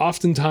we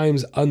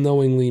oftentimes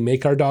unknowingly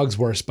make our dogs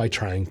worse by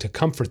trying to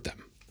comfort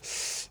them.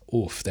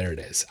 Oof, there it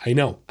is. I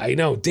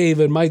know,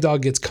 David, my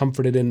dog gets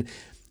comforted. And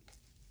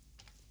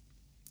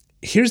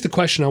here's the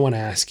question I want to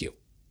ask you.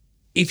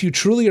 If you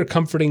truly are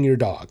comforting your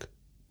dog,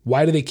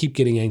 why do they keep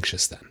getting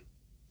anxious then?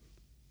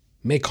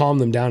 It may calm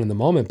them down in the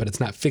moment, but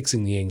it's not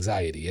fixing the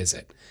anxiety, is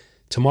it?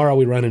 Tomorrow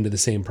we run into the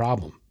same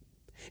problem.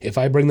 If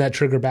I bring that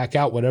trigger back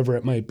out, whatever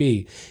it might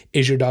be,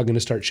 is your dog going to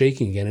start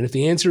shaking again? And if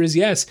the answer is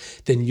yes,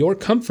 then your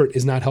comfort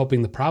is not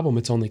helping the problem.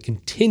 It's only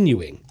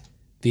continuing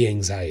the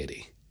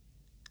anxiety.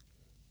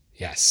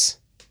 Yes.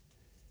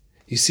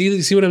 You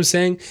see what I'm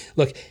saying?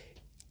 Look,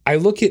 I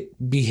look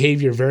at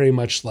behavior very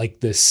much like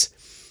this.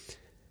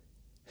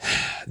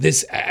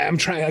 I'm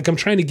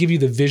trying to give you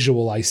the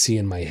visual I see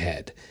in my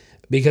head,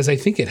 because I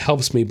think it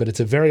helps me, but it's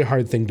a very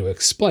hard thing to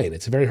explain.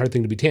 It's a very hard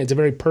thing to be it's a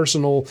very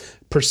personal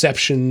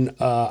perception.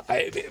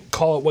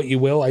 Call it what you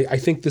will. I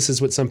think this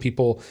is what some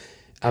people,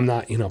 I'm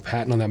not,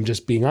 patting on them, I'm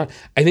just being on.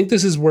 I think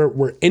this is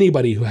where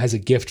anybody who has a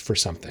gift for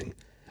something,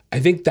 I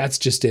think that's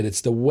just it.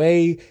 It's the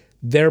way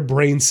their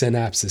brain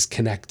synapses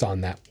connect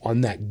on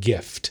that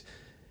gift,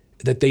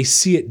 that they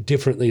see it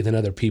differently than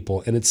other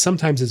people. And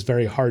sometimes it's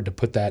very hard to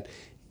put that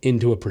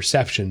into a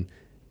perception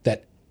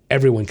that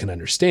everyone can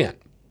understand.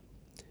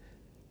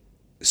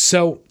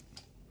 So,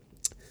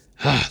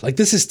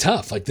 this is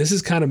tough. This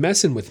is kind of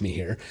messing with me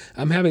here.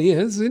 I'm having,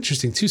 this is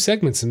interesting. 2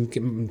 segments and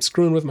I'm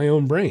screwing with my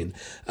own brain.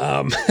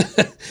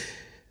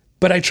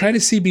 But I try to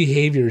see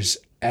behaviors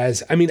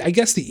as, I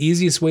guess the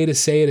easiest way to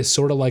say it is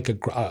sort of like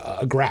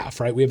a graph,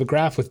 right? We have a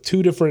graph with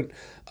 2 different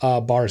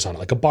bars on it,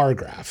 like a bar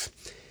graph.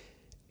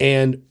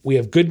 And we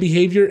have good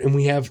behavior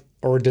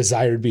or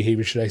desired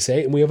behavior, should I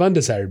say, and we have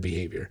undesired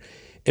behavior.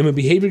 And when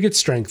behavior gets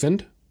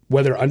strengthened,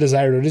 whether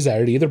undesired or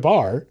desired, either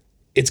bar,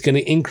 it's going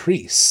to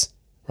increase,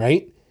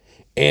 right?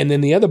 And then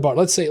the other bar,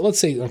 let's say,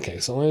 okay,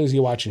 so long as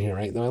you're watching here,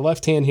 right? My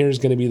left hand here is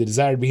going to be the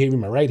desired behavior.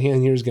 My right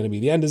hand here is going to be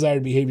the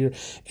undesired behavior.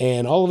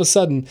 And all of a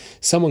sudden,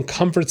 someone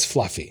comforts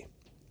Fluffy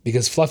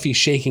because Fluffy's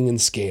shaking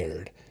and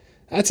scared.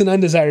 That's an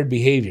undesired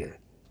behavior.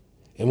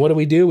 And what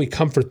do? We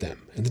comfort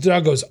them. And the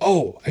dog goes,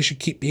 oh, I should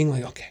keep being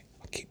okay,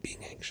 I'll keep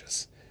being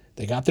anxious.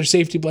 They got their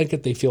safety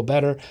blanket. They feel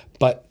better,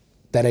 but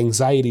that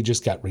anxiety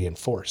just got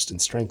reinforced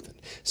and strengthened.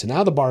 So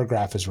now the bar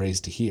graph is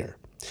raised to here.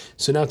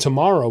 So now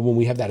tomorrow, when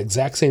we have that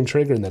exact same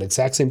trigger and that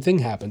exact same thing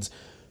happens,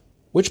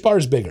 which bar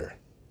is bigger?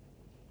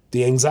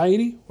 The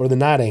anxiety or the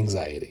not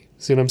anxiety?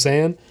 See what I'm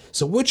saying?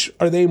 So which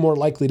are they more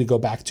likely to go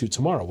back to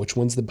tomorrow? Which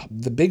one's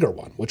the bigger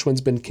one? Which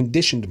one's been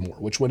conditioned more?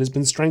 Which one has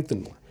been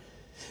strengthened more?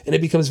 And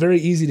it becomes very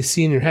easy to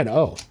see in your head,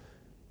 oh,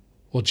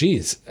 well,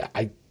 geez,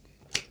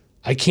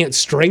 I can't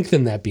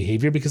strengthen that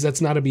behavior because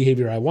that's not a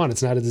behavior I want.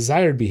 It's not a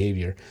desired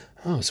behavior.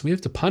 Oh, so we have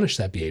to punish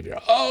that behavior.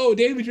 Oh,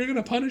 David, you're going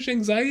to punish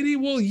anxiety?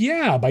 Well,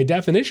 yeah, by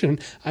definition,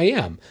 I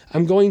am.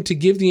 I'm going to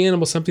give the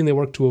animal something they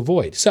work to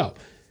avoid. So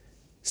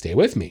stay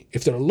with me.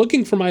 If they're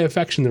looking for my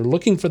affection, they're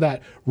looking for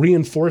that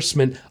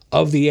reinforcement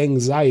of the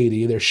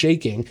anxiety, they're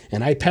shaking,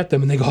 and I pet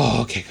them and they go,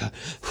 oh, okay, God,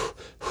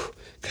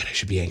 I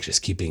should be anxious.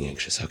 Keep being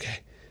anxious. Okay.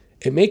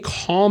 It may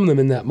calm them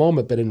in that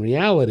moment, but in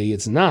reality,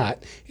 it's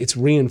not. It's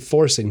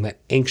reinforcing that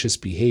anxious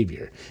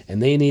behavior.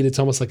 And it's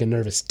almost like a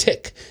nervous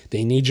tick.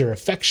 They need your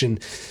affection,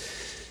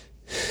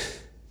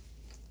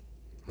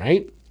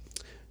 right?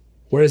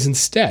 Whereas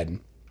instead,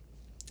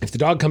 if the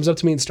dog comes up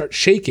to me and starts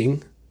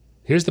shaking,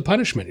 here's the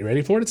punishment. You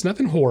ready for it? It's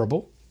nothing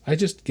horrible. I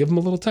just give them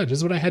a little touch. This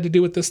is what I had to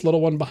do with this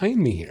little one behind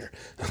me here.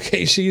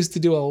 Okay, she used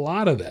to do a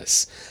lot of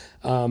this.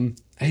 I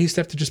used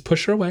to have to just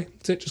push her away.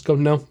 That's it. Just go,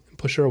 no, and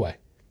push her away.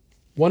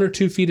 1 or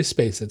 2 feet of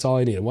space. That's all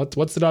I need.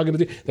 What's the dog going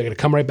to do? They're going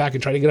to come right back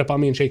and try to get up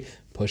on me and shake.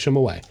 Push them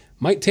away.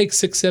 Might take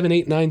 6, 7,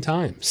 8, 9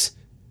 times.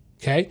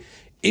 Okay?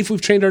 If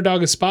we've trained our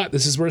dog a spot,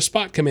 this is where a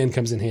spot command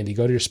comes in handy.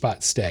 Go to your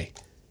spot, stay.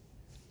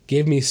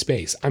 Give me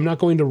space. I'm not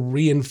going to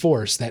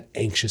reinforce that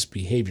anxious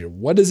behavior.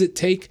 What does it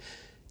take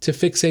to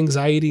fix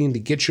anxiety and to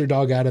get your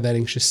dog out of that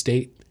anxious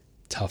state?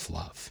 Tough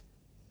love.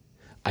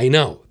 I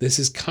know this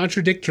is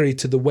contradictory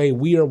to the way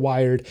we are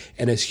wired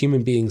and as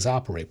human beings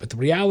operate, but the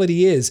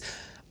reality is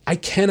I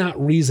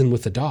cannot reason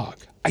with a dog.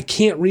 I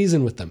can't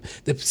reason with them.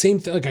 The same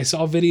thing, like I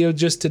saw a video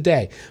just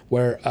today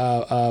where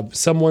the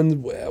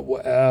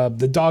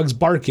dog's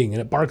barking and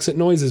it barks at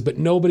noises, but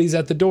nobody's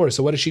at the door.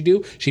 So what does she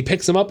do? She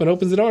picks him up and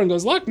opens the door and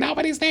goes, look,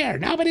 nobody's there.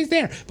 Nobody's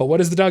there. But what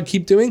does the dog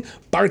keep doing?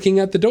 Barking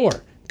at the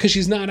door, because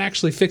she's not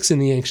actually fixing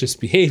the anxious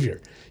behavior.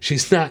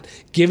 She's not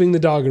giving the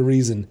dog a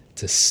reason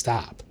to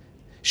stop.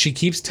 She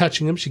keeps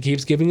touching him. She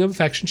keeps giving him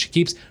affection. She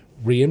keeps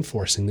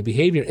reinforcing the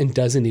behavior and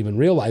doesn't even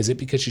realize it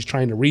because she's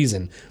trying to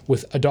reason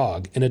with a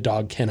dog, and a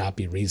dog cannot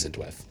be reasoned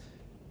with.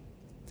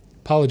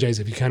 Apologize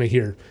if you kind of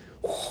hear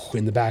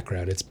in the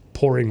background. It's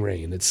pouring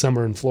rain. It's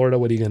summer in Florida.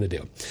 What are you going to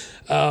do?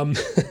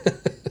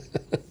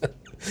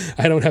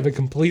 I don't have a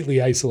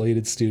completely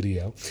isolated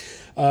studio.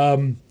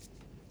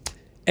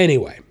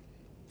 Anyway,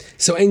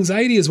 so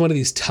anxiety is one of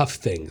these tough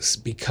things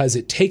because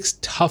it takes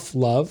tough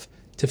love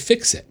to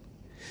fix it.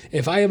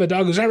 If I have a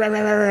dog who's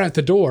at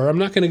the door, I'm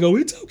not going to go,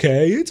 it's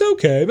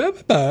okay, blah,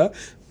 blah, blah.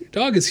 Your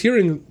dog is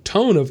hearing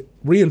tone of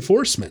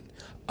reinforcement.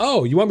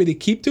 Oh, you want me to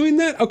keep doing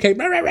that? Okay.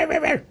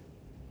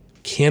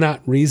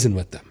 Cannot reason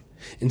with them.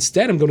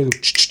 Instead, I'm going to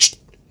go,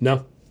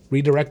 no,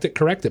 redirect it,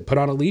 correct it, put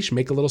on a leash,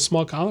 make a little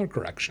small collar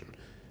correction.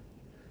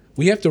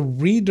 We have to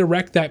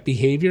redirect that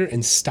behavior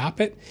and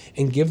stop it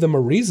and give them a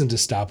reason to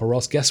stop, or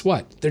else guess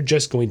what? They're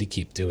just going to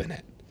keep doing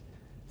it.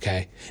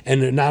 Okay.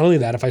 And not only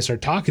that, if I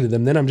start talking to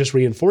them, then I'm just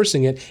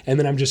reinforcing it, and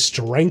then I'm just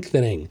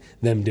strengthening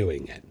them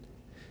doing it.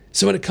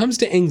 So when it comes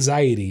to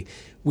anxiety,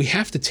 we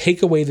have to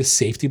take away the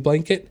safety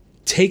blanket,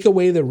 take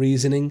away the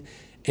reasoning,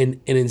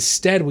 and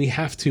instead we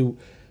have to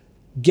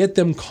get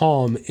them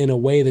calm in a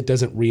way that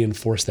doesn't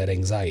reinforce that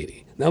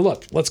anxiety. Now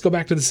look, let's go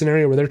back to the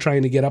scenario where they're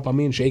trying to get up on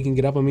me and shaking,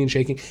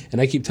 and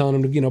I keep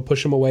telling them to,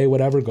 push them away,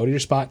 whatever, go to your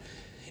spot.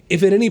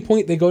 If at any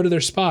point they go to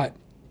their spot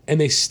and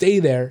they stay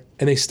there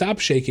and they stop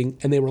shaking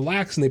and they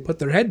relax and they put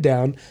their head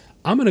down,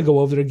 I'm going to go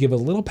over there, give a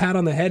little pat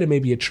on the head and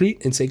maybe a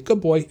treat and say,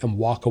 good boy, and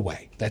walk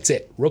away. That's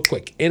it. Real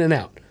quick, in and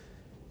out.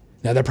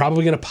 Now they're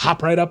probably going to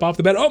pop right up off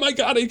the bed. Oh my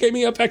God, he gave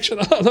me affection.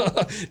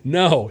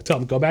 No, tell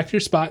them, go back to your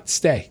spot,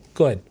 stay.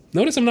 Good.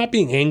 Notice I'm not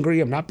being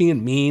angry. I'm not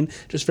being mean.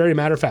 Just very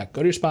matter of fact.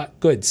 Go to your spot.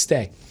 Good,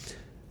 stay.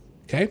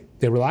 Okay.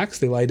 They relax.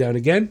 They lie down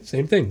again.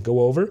 Same thing.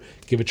 Go over,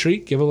 give a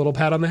treat, give a little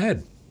pat on the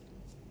head.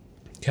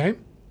 Okay.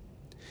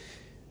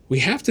 We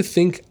have to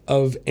think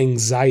of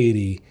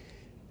anxiety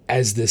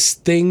as this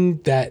thing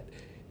that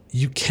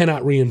you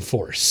cannot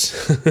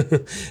reinforce.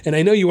 And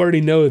I know you already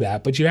know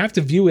that, but you have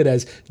to view it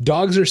as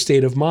dogs are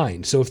state of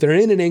mind. So if they're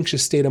in an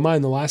anxious state of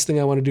mind, the last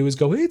thing I want to do is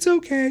go, it's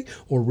okay,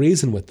 or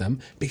reason with them,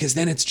 because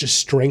then it's just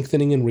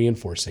strengthening and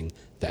reinforcing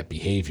that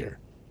behavior.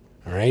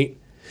 All right.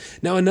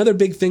 Now, another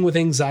big thing with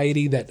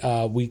anxiety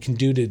that we can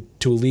do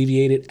to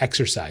alleviate it,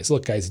 exercise.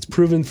 Look, guys, it's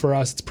proven for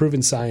us. It's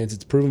proven science.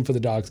 It's proven for the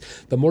dogs.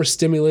 The more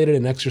stimulated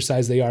and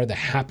exercised they are, the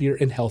happier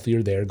and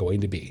healthier they're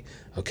going to be.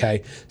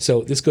 Okay,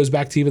 so this goes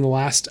back to even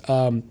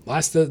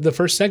the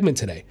first segment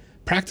today.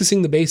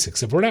 Practicing the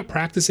basics. If we're not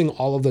practicing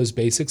all of those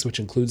basics, which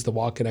includes the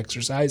walk and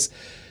exercise,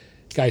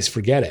 guys,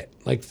 forget it.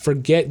 Like,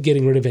 forget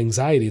getting rid of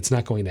anxiety. It's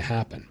not going to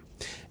happen.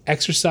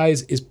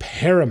 Exercise is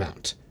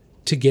paramount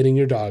to getting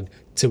your dog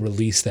to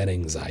release that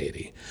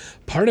anxiety.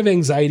 Part of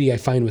anxiety I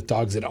find with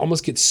dogs, it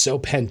almost gets so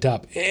pent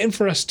up, and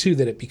for us too,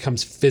 that it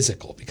becomes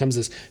physical. It becomes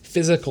this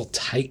physical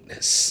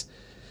tightness.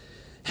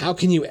 How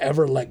can you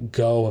ever let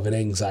go of an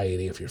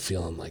anxiety if you're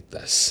feeling like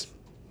this?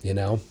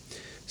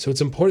 So it's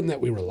important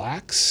that we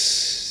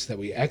relax, that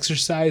we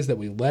exercise, that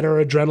we let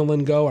our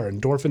adrenaline go, our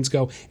endorphins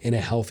go in a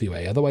healthy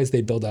way. Otherwise,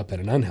 they build up in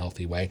an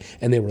unhealthy way,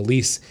 and they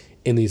release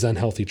in these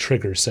unhealthy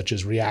triggers, such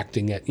as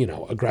reacting at,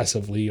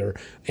 aggressively or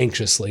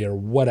anxiously or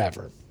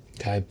whatever.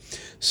 Okay.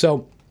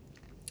 So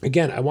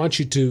again, I want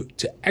you to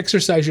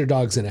exercise your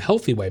dogs in a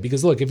healthy way,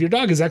 because look, if your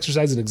dog is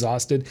exercised and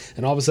exhausted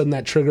and all of a sudden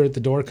that trigger at the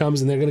door comes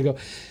and they're going to go,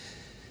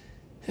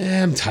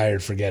 I'm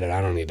tired, forget it.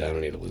 I don't need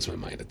to lose my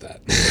mind at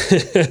that.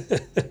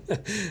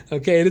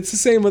 Okay. And it's the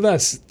same with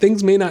us.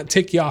 Things may not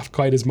tick you off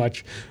quite as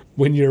much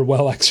when you're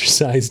well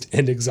exercised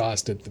and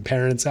exhausted. The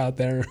parents out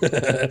there,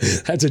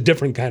 that's a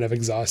different kind of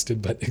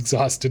exhausted, but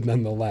exhausted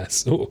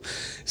nonetheless. Ooh.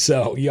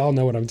 So y'all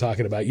know what I'm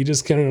talking about. You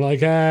just kind of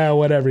like,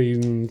 whatever, you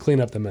can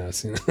clean up the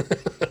mess.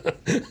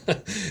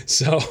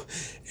 So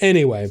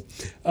anyway,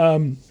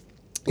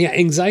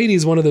 anxiety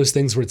is one of those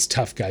things where it's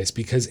tough, guys,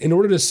 because in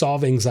order to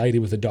solve anxiety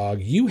with a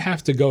dog, you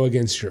have to go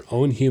against your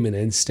own human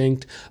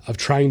instinct of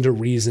trying to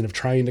reason, of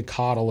trying to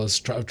coddle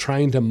us, of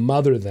trying to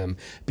mother them,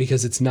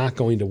 because it's not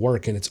going to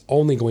work and it's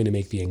only going to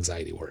make the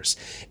anxiety worse.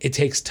 It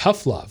takes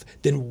tough love,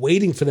 then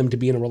waiting for them to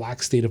be in a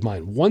relaxed state of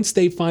mind. Once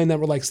they find that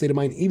relaxed state of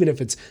mind, even if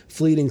it's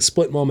fleeting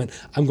split moment,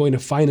 I'm going to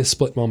find a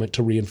split moment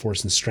to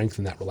reinforce and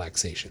strengthen that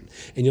relaxation.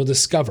 And you'll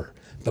discover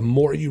The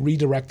more you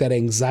redirect that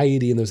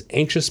anxiety in those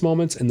anxious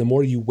moments, and the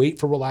more you wait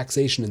for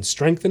relaxation and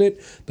strengthen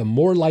it, the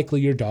more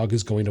likely your dog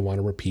is going to want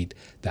to repeat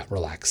that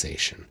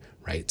relaxation,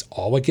 right? It's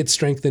all what gets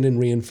strengthened and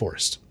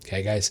reinforced.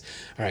 Okay, guys?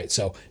 All right,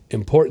 so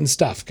important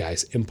stuff,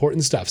 guys.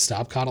 Important stuff.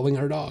 Stop coddling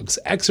our dogs.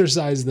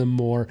 Exercise them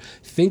more.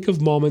 Think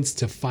of moments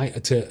to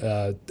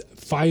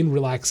find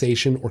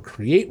relaxation or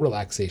create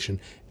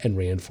relaxation and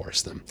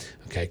reinforce them.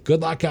 Okay,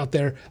 good luck out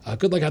there.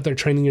 Good luck out there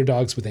training your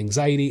dogs with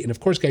anxiety. And of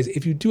course, guys,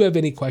 if you do have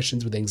any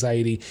questions with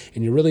anxiety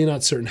and you're really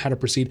not certain how to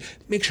proceed,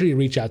 make sure you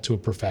reach out to a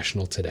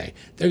professional today.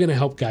 They're going to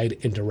help guide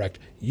and direct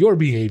your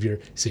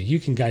behavior so you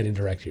can guide and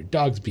direct your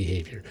dog's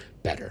behavior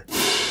better.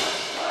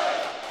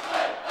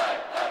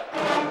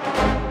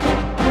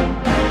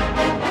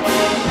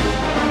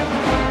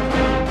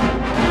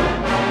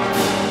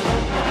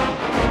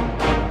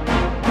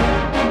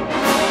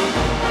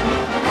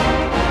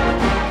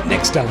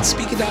 Next on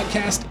Speak a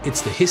Dogcast,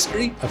 it's the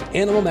History of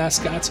Animal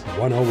Mascots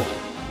 101.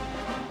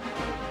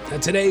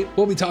 And today,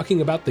 we'll be talking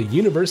about the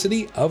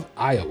University of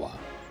Iowa.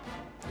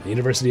 The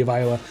University of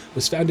Iowa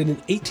was founded in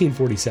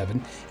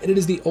 1847, and it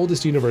is the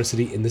oldest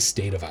university in the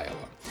state of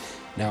Iowa.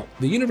 Now,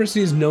 the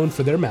university is known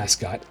for their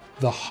mascot,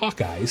 the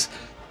Hawkeyes,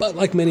 but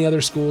like many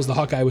other schools, the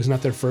Hawkeye was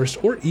not their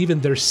first or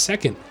even their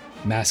second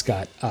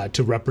mascot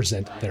to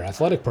represent their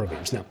athletic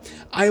programs. Now,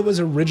 Iowa's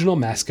original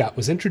mascot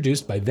was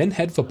introduced by then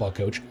head football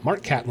coach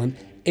Mark Catlin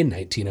in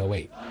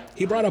 1908.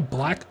 He brought a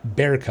black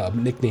bear cub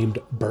nicknamed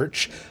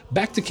Birch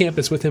back to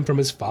campus with him from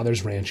his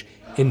father's ranch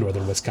in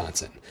northern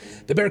Wisconsin.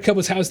 The bear cub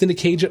was housed in a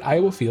cage at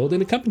Iowa Field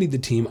and accompanied the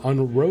team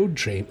on road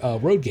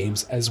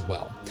games as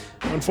well.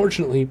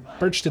 Unfortunately,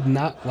 Birch did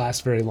not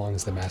last very long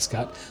as the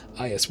mascot.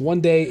 Yes, one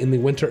day in the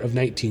winter of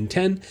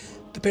 1910,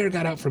 the bear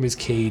got out from his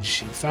cage.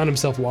 He found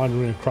himself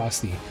wandering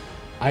across the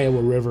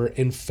Iowa River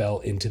and fell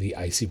into the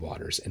icy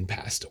waters and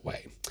passed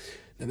away.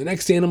 Now, the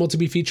next animal to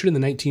be featured in the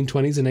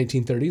 1920s and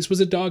 1930s was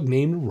a dog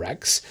named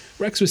Rex.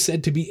 Rex was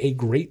said to be a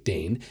Great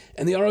Dane,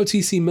 and the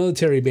ROTC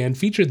military band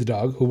featured the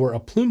dog, who wore a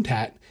plumed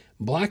hat,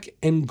 black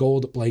and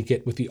gold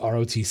blanket with the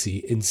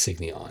ROTC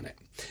insignia on it.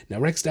 Now,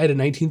 Rex died in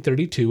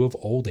 1932 of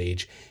old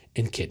age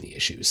and kidney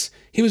issues.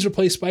 He was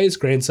replaced by his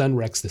grandson,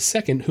 Rex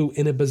II, who,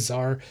 in a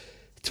bizarre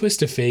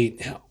twist of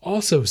fate,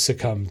 also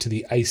succumbed to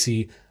the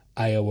icy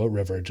Iowa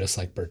River, just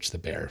like Birch the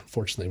bear.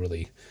 Fortunately,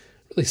 really,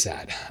 really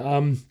sad.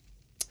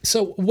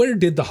 So where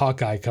did the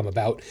Hawkeye come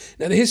about?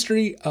 Now, the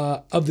history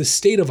of the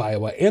state of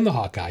Iowa and the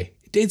Hawkeye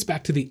dates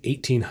back to the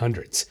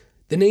 1800s.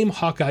 The name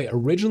Hawkeye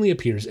originally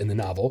appears in the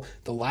novel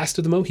The Last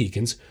of the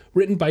Mohicans,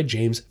 written by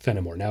James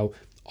Fenimore. Now,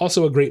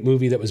 also a great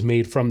movie that was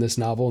made from this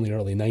novel in the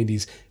early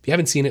 90s. If you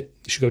haven't seen it,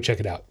 you should go check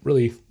it out.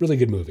 Really, really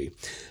good movie.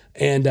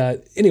 And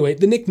anyway,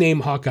 the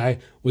nickname Hawkeye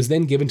was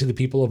then given to the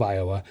people of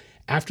Iowa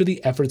after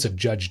the efforts of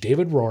Judge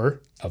David Rohrer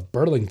of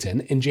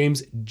Burlington and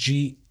James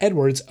G.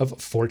 Edwards of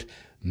Fort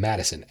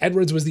Madison.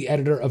 Edwards was the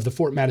editor of the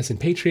Fort Madison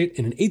Patriot,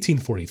 and in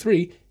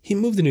 1843, he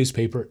moved the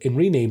newspaper and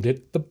renamed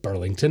it the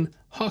Burlington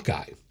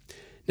Hawkeye.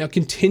 Now,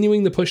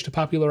 continuing the push to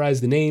popularize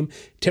the name,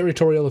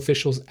 territorial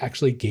officials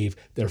actually gave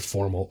their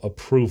formal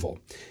approval.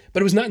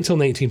 But it was not until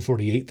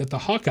 1948 that the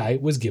Hawkeye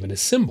was given a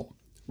symbol.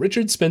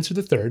 Richard Spencer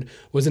III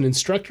was an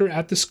instructor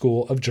at the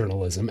School of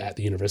Journalism at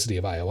the University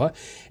of Iowa,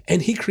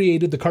 and he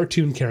created the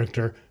cartoon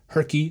character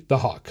Herky the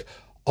Hawk,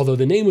 although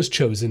the name was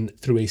chosen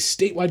through a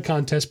statewide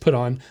contest put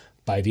on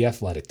by the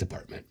athletic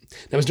department.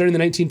 Now, it was during the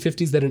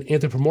 1950s that an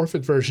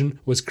anthropomorphic version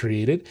was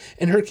created,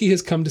 and Herky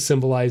has come to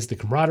symbolize the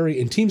camaraderie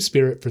and team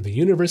spirit for the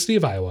University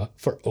of Iowa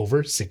for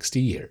over 60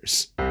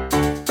 years.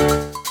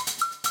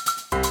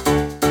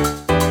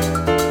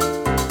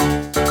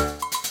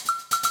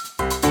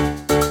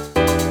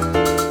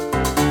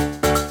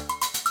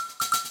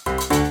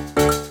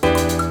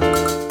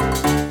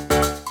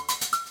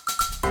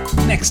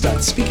 Next on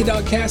Speak a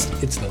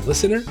Dogcast, it's the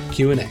Listener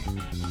Q&A.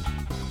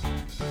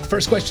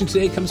 First question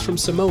today comes from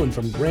Simone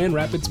from Grand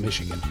Rapids,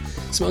 Michigan.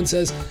 Simone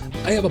says,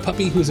 I have a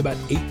puppy who's about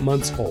 8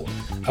 months old.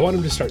 I want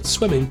him to start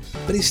swimming,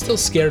 but he's still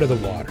scared of the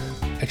water.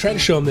 I try to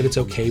show him that it's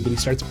okay, but he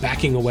starts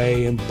backing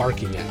away and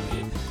barking at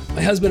me.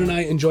 My husband and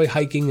I enjoy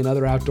hiking and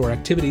other outdoor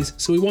activities,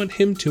 so we want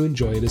him to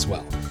enjoy it as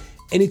well.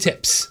 Any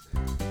tips?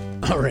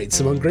 All right,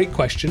 Simone, great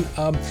question.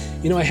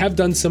 I have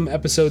done some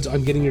episodes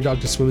on getting your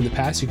dog to swim in the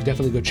past. You can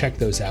definitely go check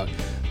those out.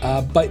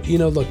 But,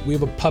 look, we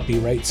have a puppy,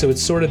 right? So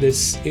it's sort of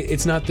this,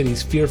 it's not that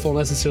he's fearful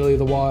necessarily of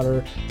the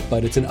water,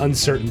 but it's an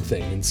uncertain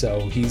thing. And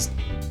so he's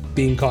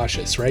being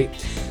cautious, right?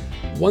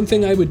 One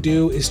thing I would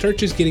do is start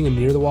just getting him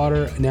near the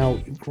water. Now,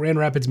 Grand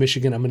Rapids,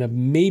 Michigan, I'm going to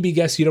maybe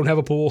guess you don't have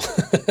a pool.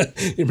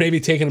 You're maybe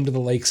taking him to the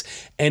lakes.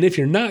 And if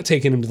you're not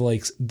taking him to the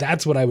lakes,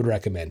 that's what I would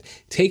recommend.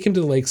 Take him to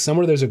the lakes,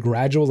 somewhere there's a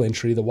gradual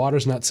entry. The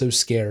water's not so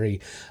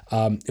scary.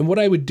 And what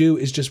I would do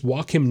is just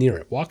walk him near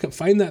it.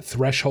 Find that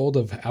threshold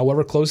of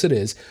however close it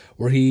is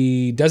where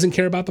he doesn't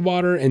care about the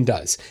water and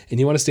does. And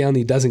you want to stay on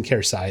the doesn't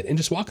care side and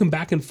just walk him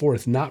back and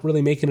forth, not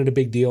really making it a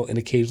big deal and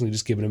occasionally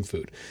just giving him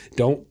food.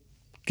 Don't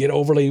get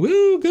overly,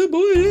 woo, good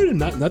boy,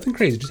 nothing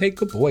crazy. Just, hey,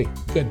 good boy,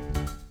 good.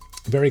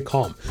 Very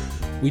calm.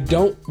 We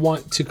don't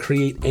want to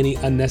create any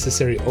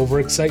unnecessary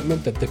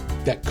overexcitement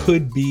that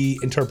could be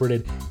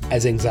interpreted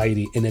as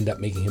anxiety and end up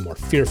making him more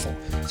fearful.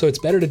 So it's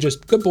better to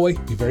just, good boy,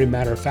 be very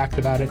matter of fact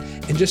about it,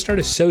 and just start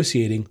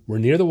associating, we're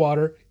near the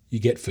water, you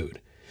get food.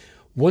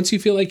 Once you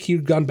feel like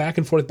you've gone back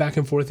and forth,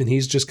 and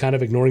he's just kind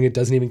of ignoring it,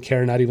 doesn't even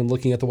care, not even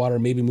looking at the water,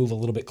 maybe move a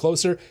little bit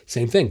closer,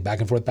 same thing, back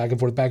and forth,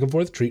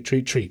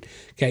 treat.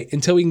 Okay,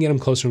 until we can get him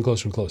closer and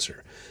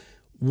closer.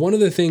 One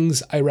of the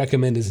things I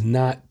recommend is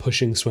not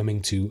pushing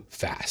swimming too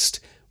fast.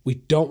 We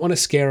don't want to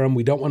scare him.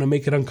 We don't want to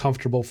make it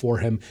uncomfortable for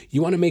him.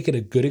 You want to make it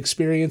a good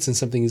experience and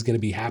something he's going to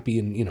be happy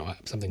and,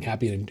 something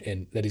happy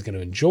and that he's going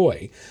to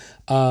enjoy.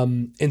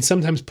 And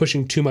sometimes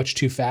pushing too much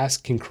too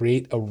fast can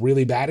create a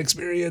really bad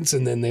experience,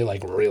 and then they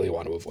really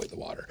want to avoid the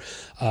water.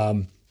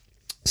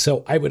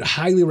 So I would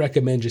highly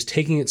recommend just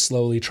taking it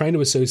slowly, trying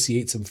to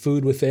associate some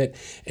food with it,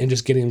 and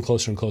just getting him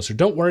closer and closer.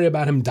 Don't worry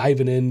about him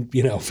diving in,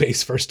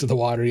 face first to the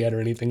water yet or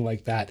anything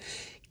like that.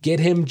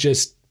 Get him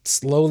just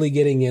slowly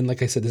getting in.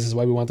 Like I said, this is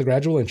why we want the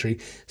gradual entry.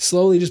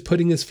 Slowly just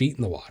putting his feet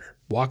in the water,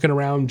 walking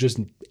around just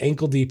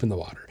ankle deep in the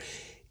water.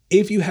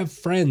 If you have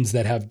friends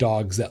that have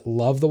dogs that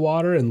love the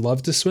water and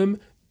love to swim,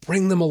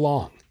 bring them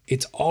along.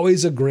 It's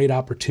always a great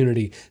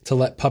opportunity to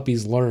let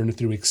puppies learn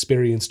through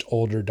experienced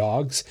older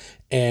dogs.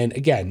 And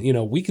again,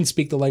 we can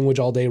speak the language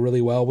all day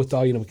really well with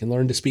dog. We can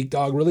learn to speak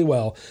dog really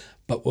well,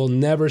 but we'll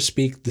never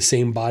speak the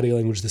same body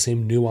language, the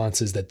same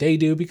nuances that they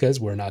do, because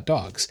we're not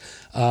dogs.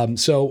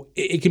 So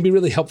it can be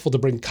really helpful to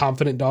bring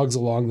confident dogs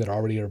along that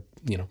already are,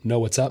 know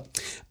what's up,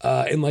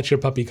 and let your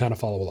puppy kind of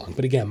follow along.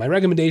 But again, my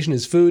recommendation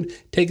is food.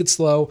 Take it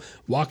slow,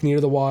 walk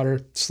near the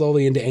water,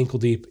 slowly into ankle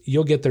deep.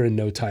 You'll get there in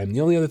no time.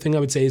 The only other thing I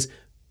would say is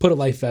put a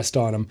life vest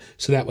on him,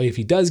 so that way if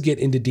he does get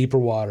into deeper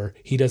water,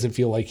 he doesn't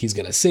feel like he's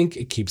going to sink.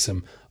 It keeps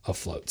him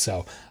afloat.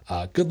 So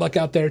good luck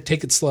out there.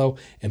 Take it slow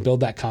and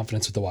build that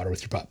confidence with the water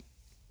with your pup.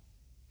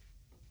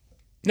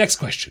 Next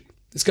question.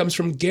 This comes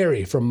from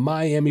Gary from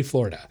Miami,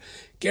 Florida.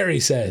 Gary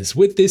says,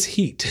 with this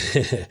heat,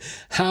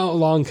 how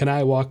long can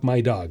I walk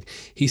my dog?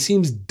 He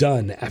seems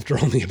done after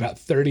only about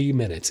 30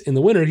 minutes. In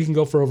the winter, he can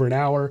go for over an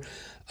hour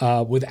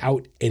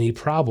without any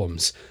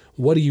problems.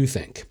 What do you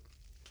think?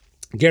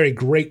 Gary,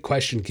 great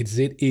question, because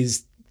it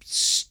is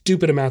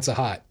stupid amounts of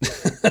hot.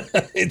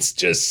 It's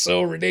just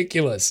so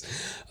ridiculous.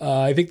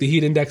 I think the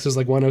heat index was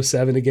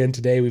 107 again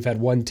today. We've had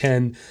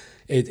 110.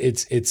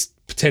 It's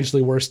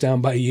potentially worse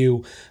down by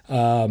you.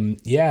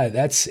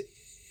 It's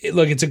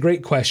a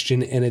great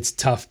question, and it's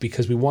tough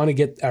because we want to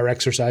get our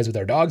exercise with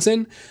our dogs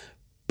in,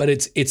 but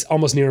it's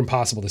almost near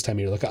impossible this time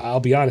of year. Look, I'll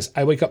be honest,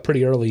 I wake up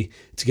pretty early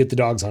to get the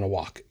dogs on a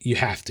walk. You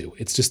have to.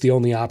 It's just the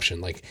only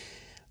option.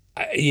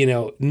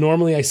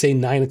 Normally I say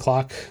 9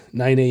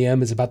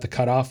 a.m. is about the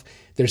cutoff.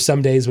 There's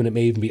some days when it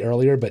may even be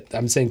earlier, but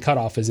I'm saying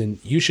cutoff as in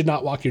you should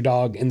not walk your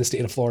dog in the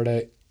state of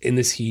Florida in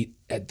this heat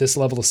at this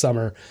level of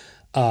summer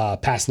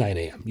past 9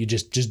 a.m. You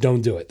just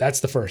don't do it. That's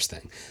the first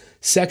thing.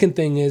 Second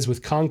thing is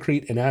with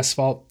concrete and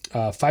asphalt,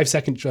 5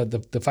 second,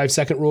 the 5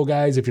 second rule,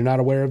 guys. If you're not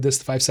aware of this,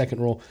 the 5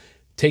 second rule,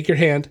 take your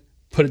hand,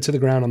 put it to the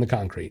ground on the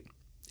concrete.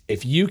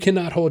 If you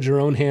cannot hold your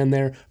own hand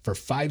there for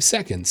 5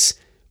 seconds,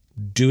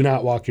 do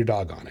not walk your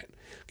dog on it.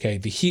 Okay,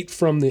 the heat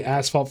from the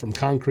asphalt, from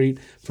concrete,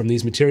 from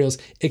these materials,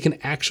 it can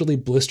actually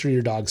blister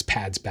your dog's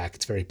pads back.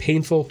 It's very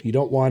painful. You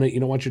don't want it. You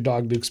don't want your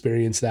dog to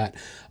experience that.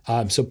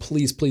 So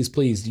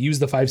please use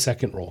the 5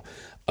 second rule.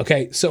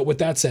 Okay, so with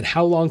that said,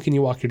 how long can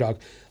you walk your dog?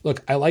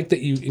 Look, I like that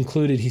you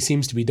included he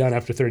seems to be done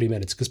after 30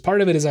 minutes, because part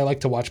of it is I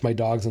like to watch my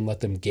dogs and let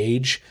them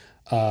gauge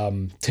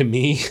to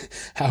me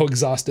how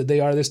exhausted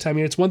they are this time of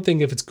year. It's one thing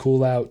if it's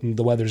cool out and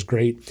the weather's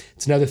great.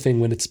 It's another thing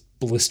when it's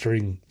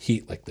blistering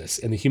heat like this,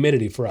 and the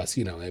humidity for us,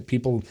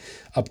 people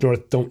up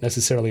north don't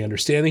necessarily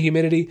understand the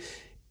humidity.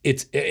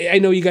 I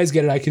know you guys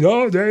get it.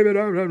 David,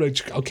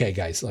 okay,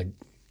 guys,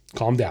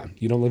 calm down.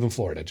 You don't live in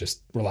Florida.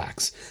 Just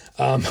relax.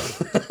 All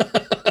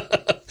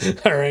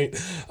right.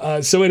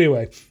 So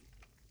anyway,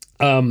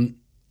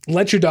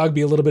 let your dog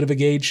be a little bit of a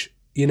gauge.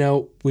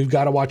 We've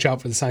got to watch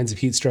out for the signs of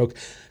heat stroke.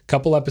 A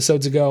couple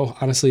episodes ago,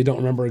 honestly, I don't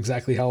remember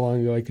exactly how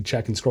long ago. I could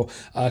check and scroll.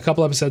 A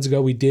couple episodes ago,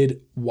 we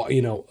did,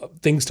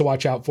 things to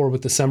watch out for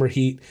with the summer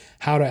heat,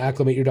 how to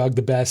acclimate your dog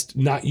the best,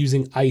 not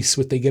using ice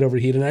when they get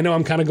overheated. And I know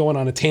I'm kind of going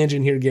on a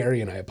tangent here,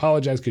 Gary, and I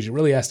apologize because you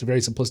really asked a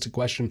very simplistic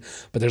question,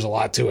 but there's a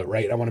lot to it,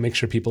 right? I want to make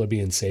sure people are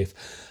being safe.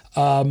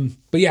 But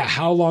yeah,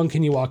 how long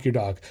can you walk your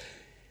dog?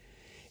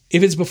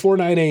 If it's before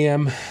 9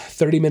 a.m.,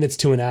 30 minutes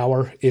to an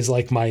hour is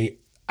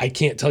I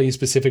can't tell you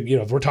specific,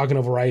 if we're talking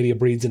a variety of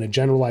breeds and a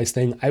generalized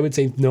thing, I would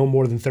say no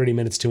more than 30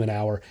 minutes to an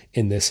hour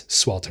in this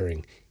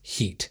sweltering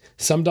heat.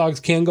 Some dogs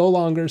can go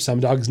longer. Some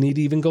dogs need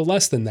to even go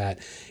less than that.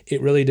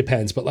 It really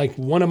depends. But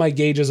one of my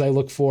gauges I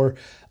look for,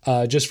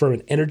 just from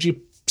an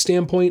energy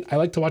standpoint, I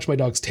like to watch my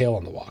dog's tail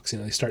on the walks.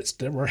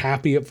 We're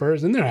happy at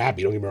first, and they're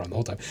happy, don't get me wrong, the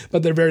whole time,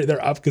 but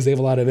they're up because they have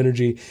a lot of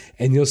energy,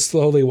 and you'll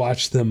slowly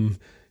watch them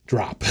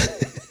drop.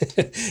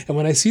 And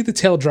when I see the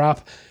tail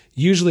drop,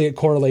 usually it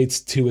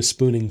correlates to a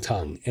spooning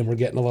tongue, and we're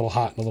getting a little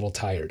hot and a little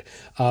tired.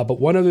 But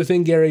one other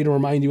thing, Gary, to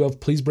remind you of,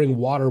 please bring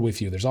water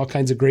with you. There's all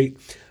kinds of great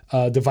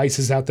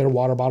devices out there,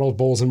 water bottles,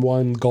 bowls in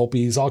one,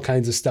 gulpies, all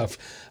kinds of stuff.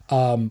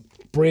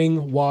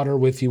 Bring water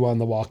with you on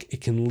the walk.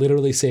 It can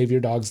literally save your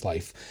dog's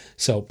life.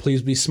 So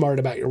please be smart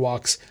about your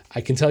walks.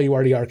 I can tell you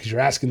already are because you're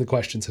asking the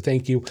question, so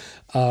thank you.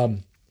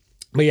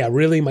 But yeah,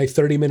 really my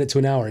 30 minutes to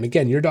an hour. And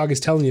again, your dog is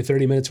telling you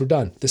 30 minutes, we're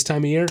done. This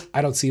time of year,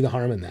 I don't see the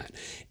harm in that.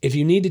 If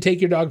you need to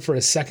take your dog for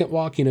a second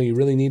walk, you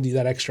really need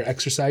that extra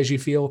exercise you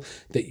feel,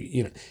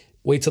 that,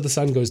 wait till the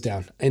sun goes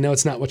down. I know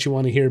it's not what you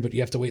want to hear, but you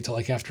have to wait till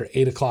like after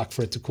 8 o'clock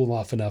for it to cool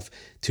off enough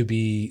to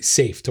be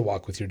safe to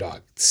walk with your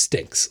dog. It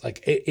stinks.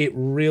 Like it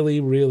really,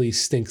 really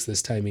stinks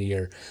this time of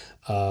year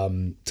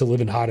to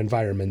live in hot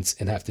environments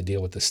and have to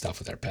deal with this stuff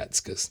with our pets,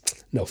 because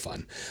no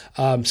fun.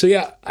 So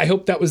yeah, I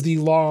hope that was the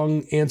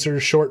long answer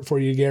short for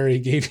you, Gary.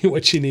 Gave you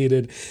what you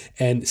needed,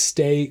 and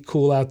stay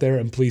cool out there,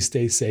 and please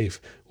stay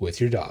safe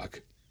with your dog.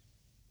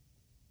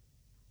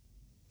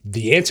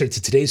 The answer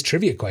to today's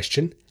trivia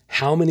question: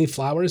 how many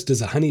flowers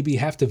does a honeybee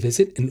have to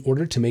visit in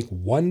order to make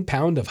 1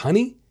 pound of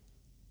honey?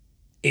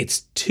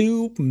 It's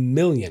 2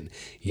 million.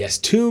 Yes,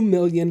 2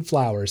 million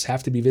flowers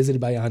have to be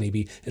visited by a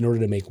honeybee in order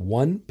to make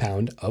 1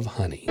 pound of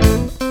honey.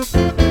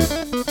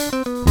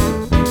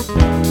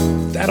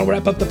 That'll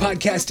wrap up the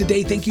podcast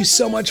today. Thank you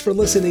so much for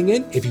listening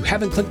in. If you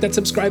haven't clicked that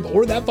subscribe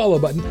or that follow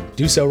button,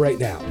 do so right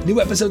now.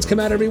 New episodes come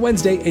out every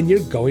Wednesday, and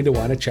you're going to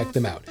want to check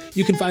them out.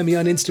 You can find me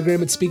on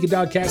Instagram at Speak a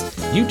Dogcast,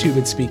 YouTube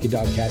at Speak a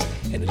Dogcast,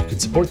 and you can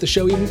support the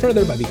show even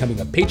further by becoming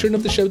a patron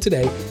of the show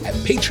today at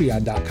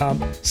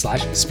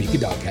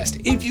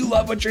patreon.com/speakadogcast. If you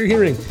love what you're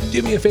hearing,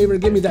 do me a favor,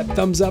 give me that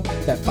thumbs up,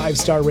 that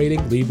 5-star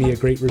rating, leave me a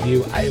great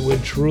review. I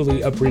would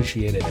truly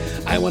appreciate it.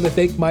 I want to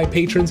thank my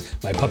patrons,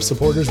 my pup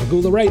supporters,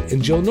 Regula Wright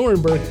and Jill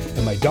Norenberg,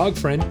 and my dog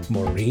friend,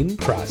 Maureen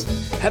Crosby.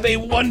 Have a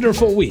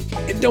wonderful week,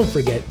 and don't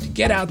forget to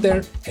get out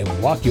there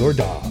and walk your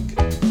dog.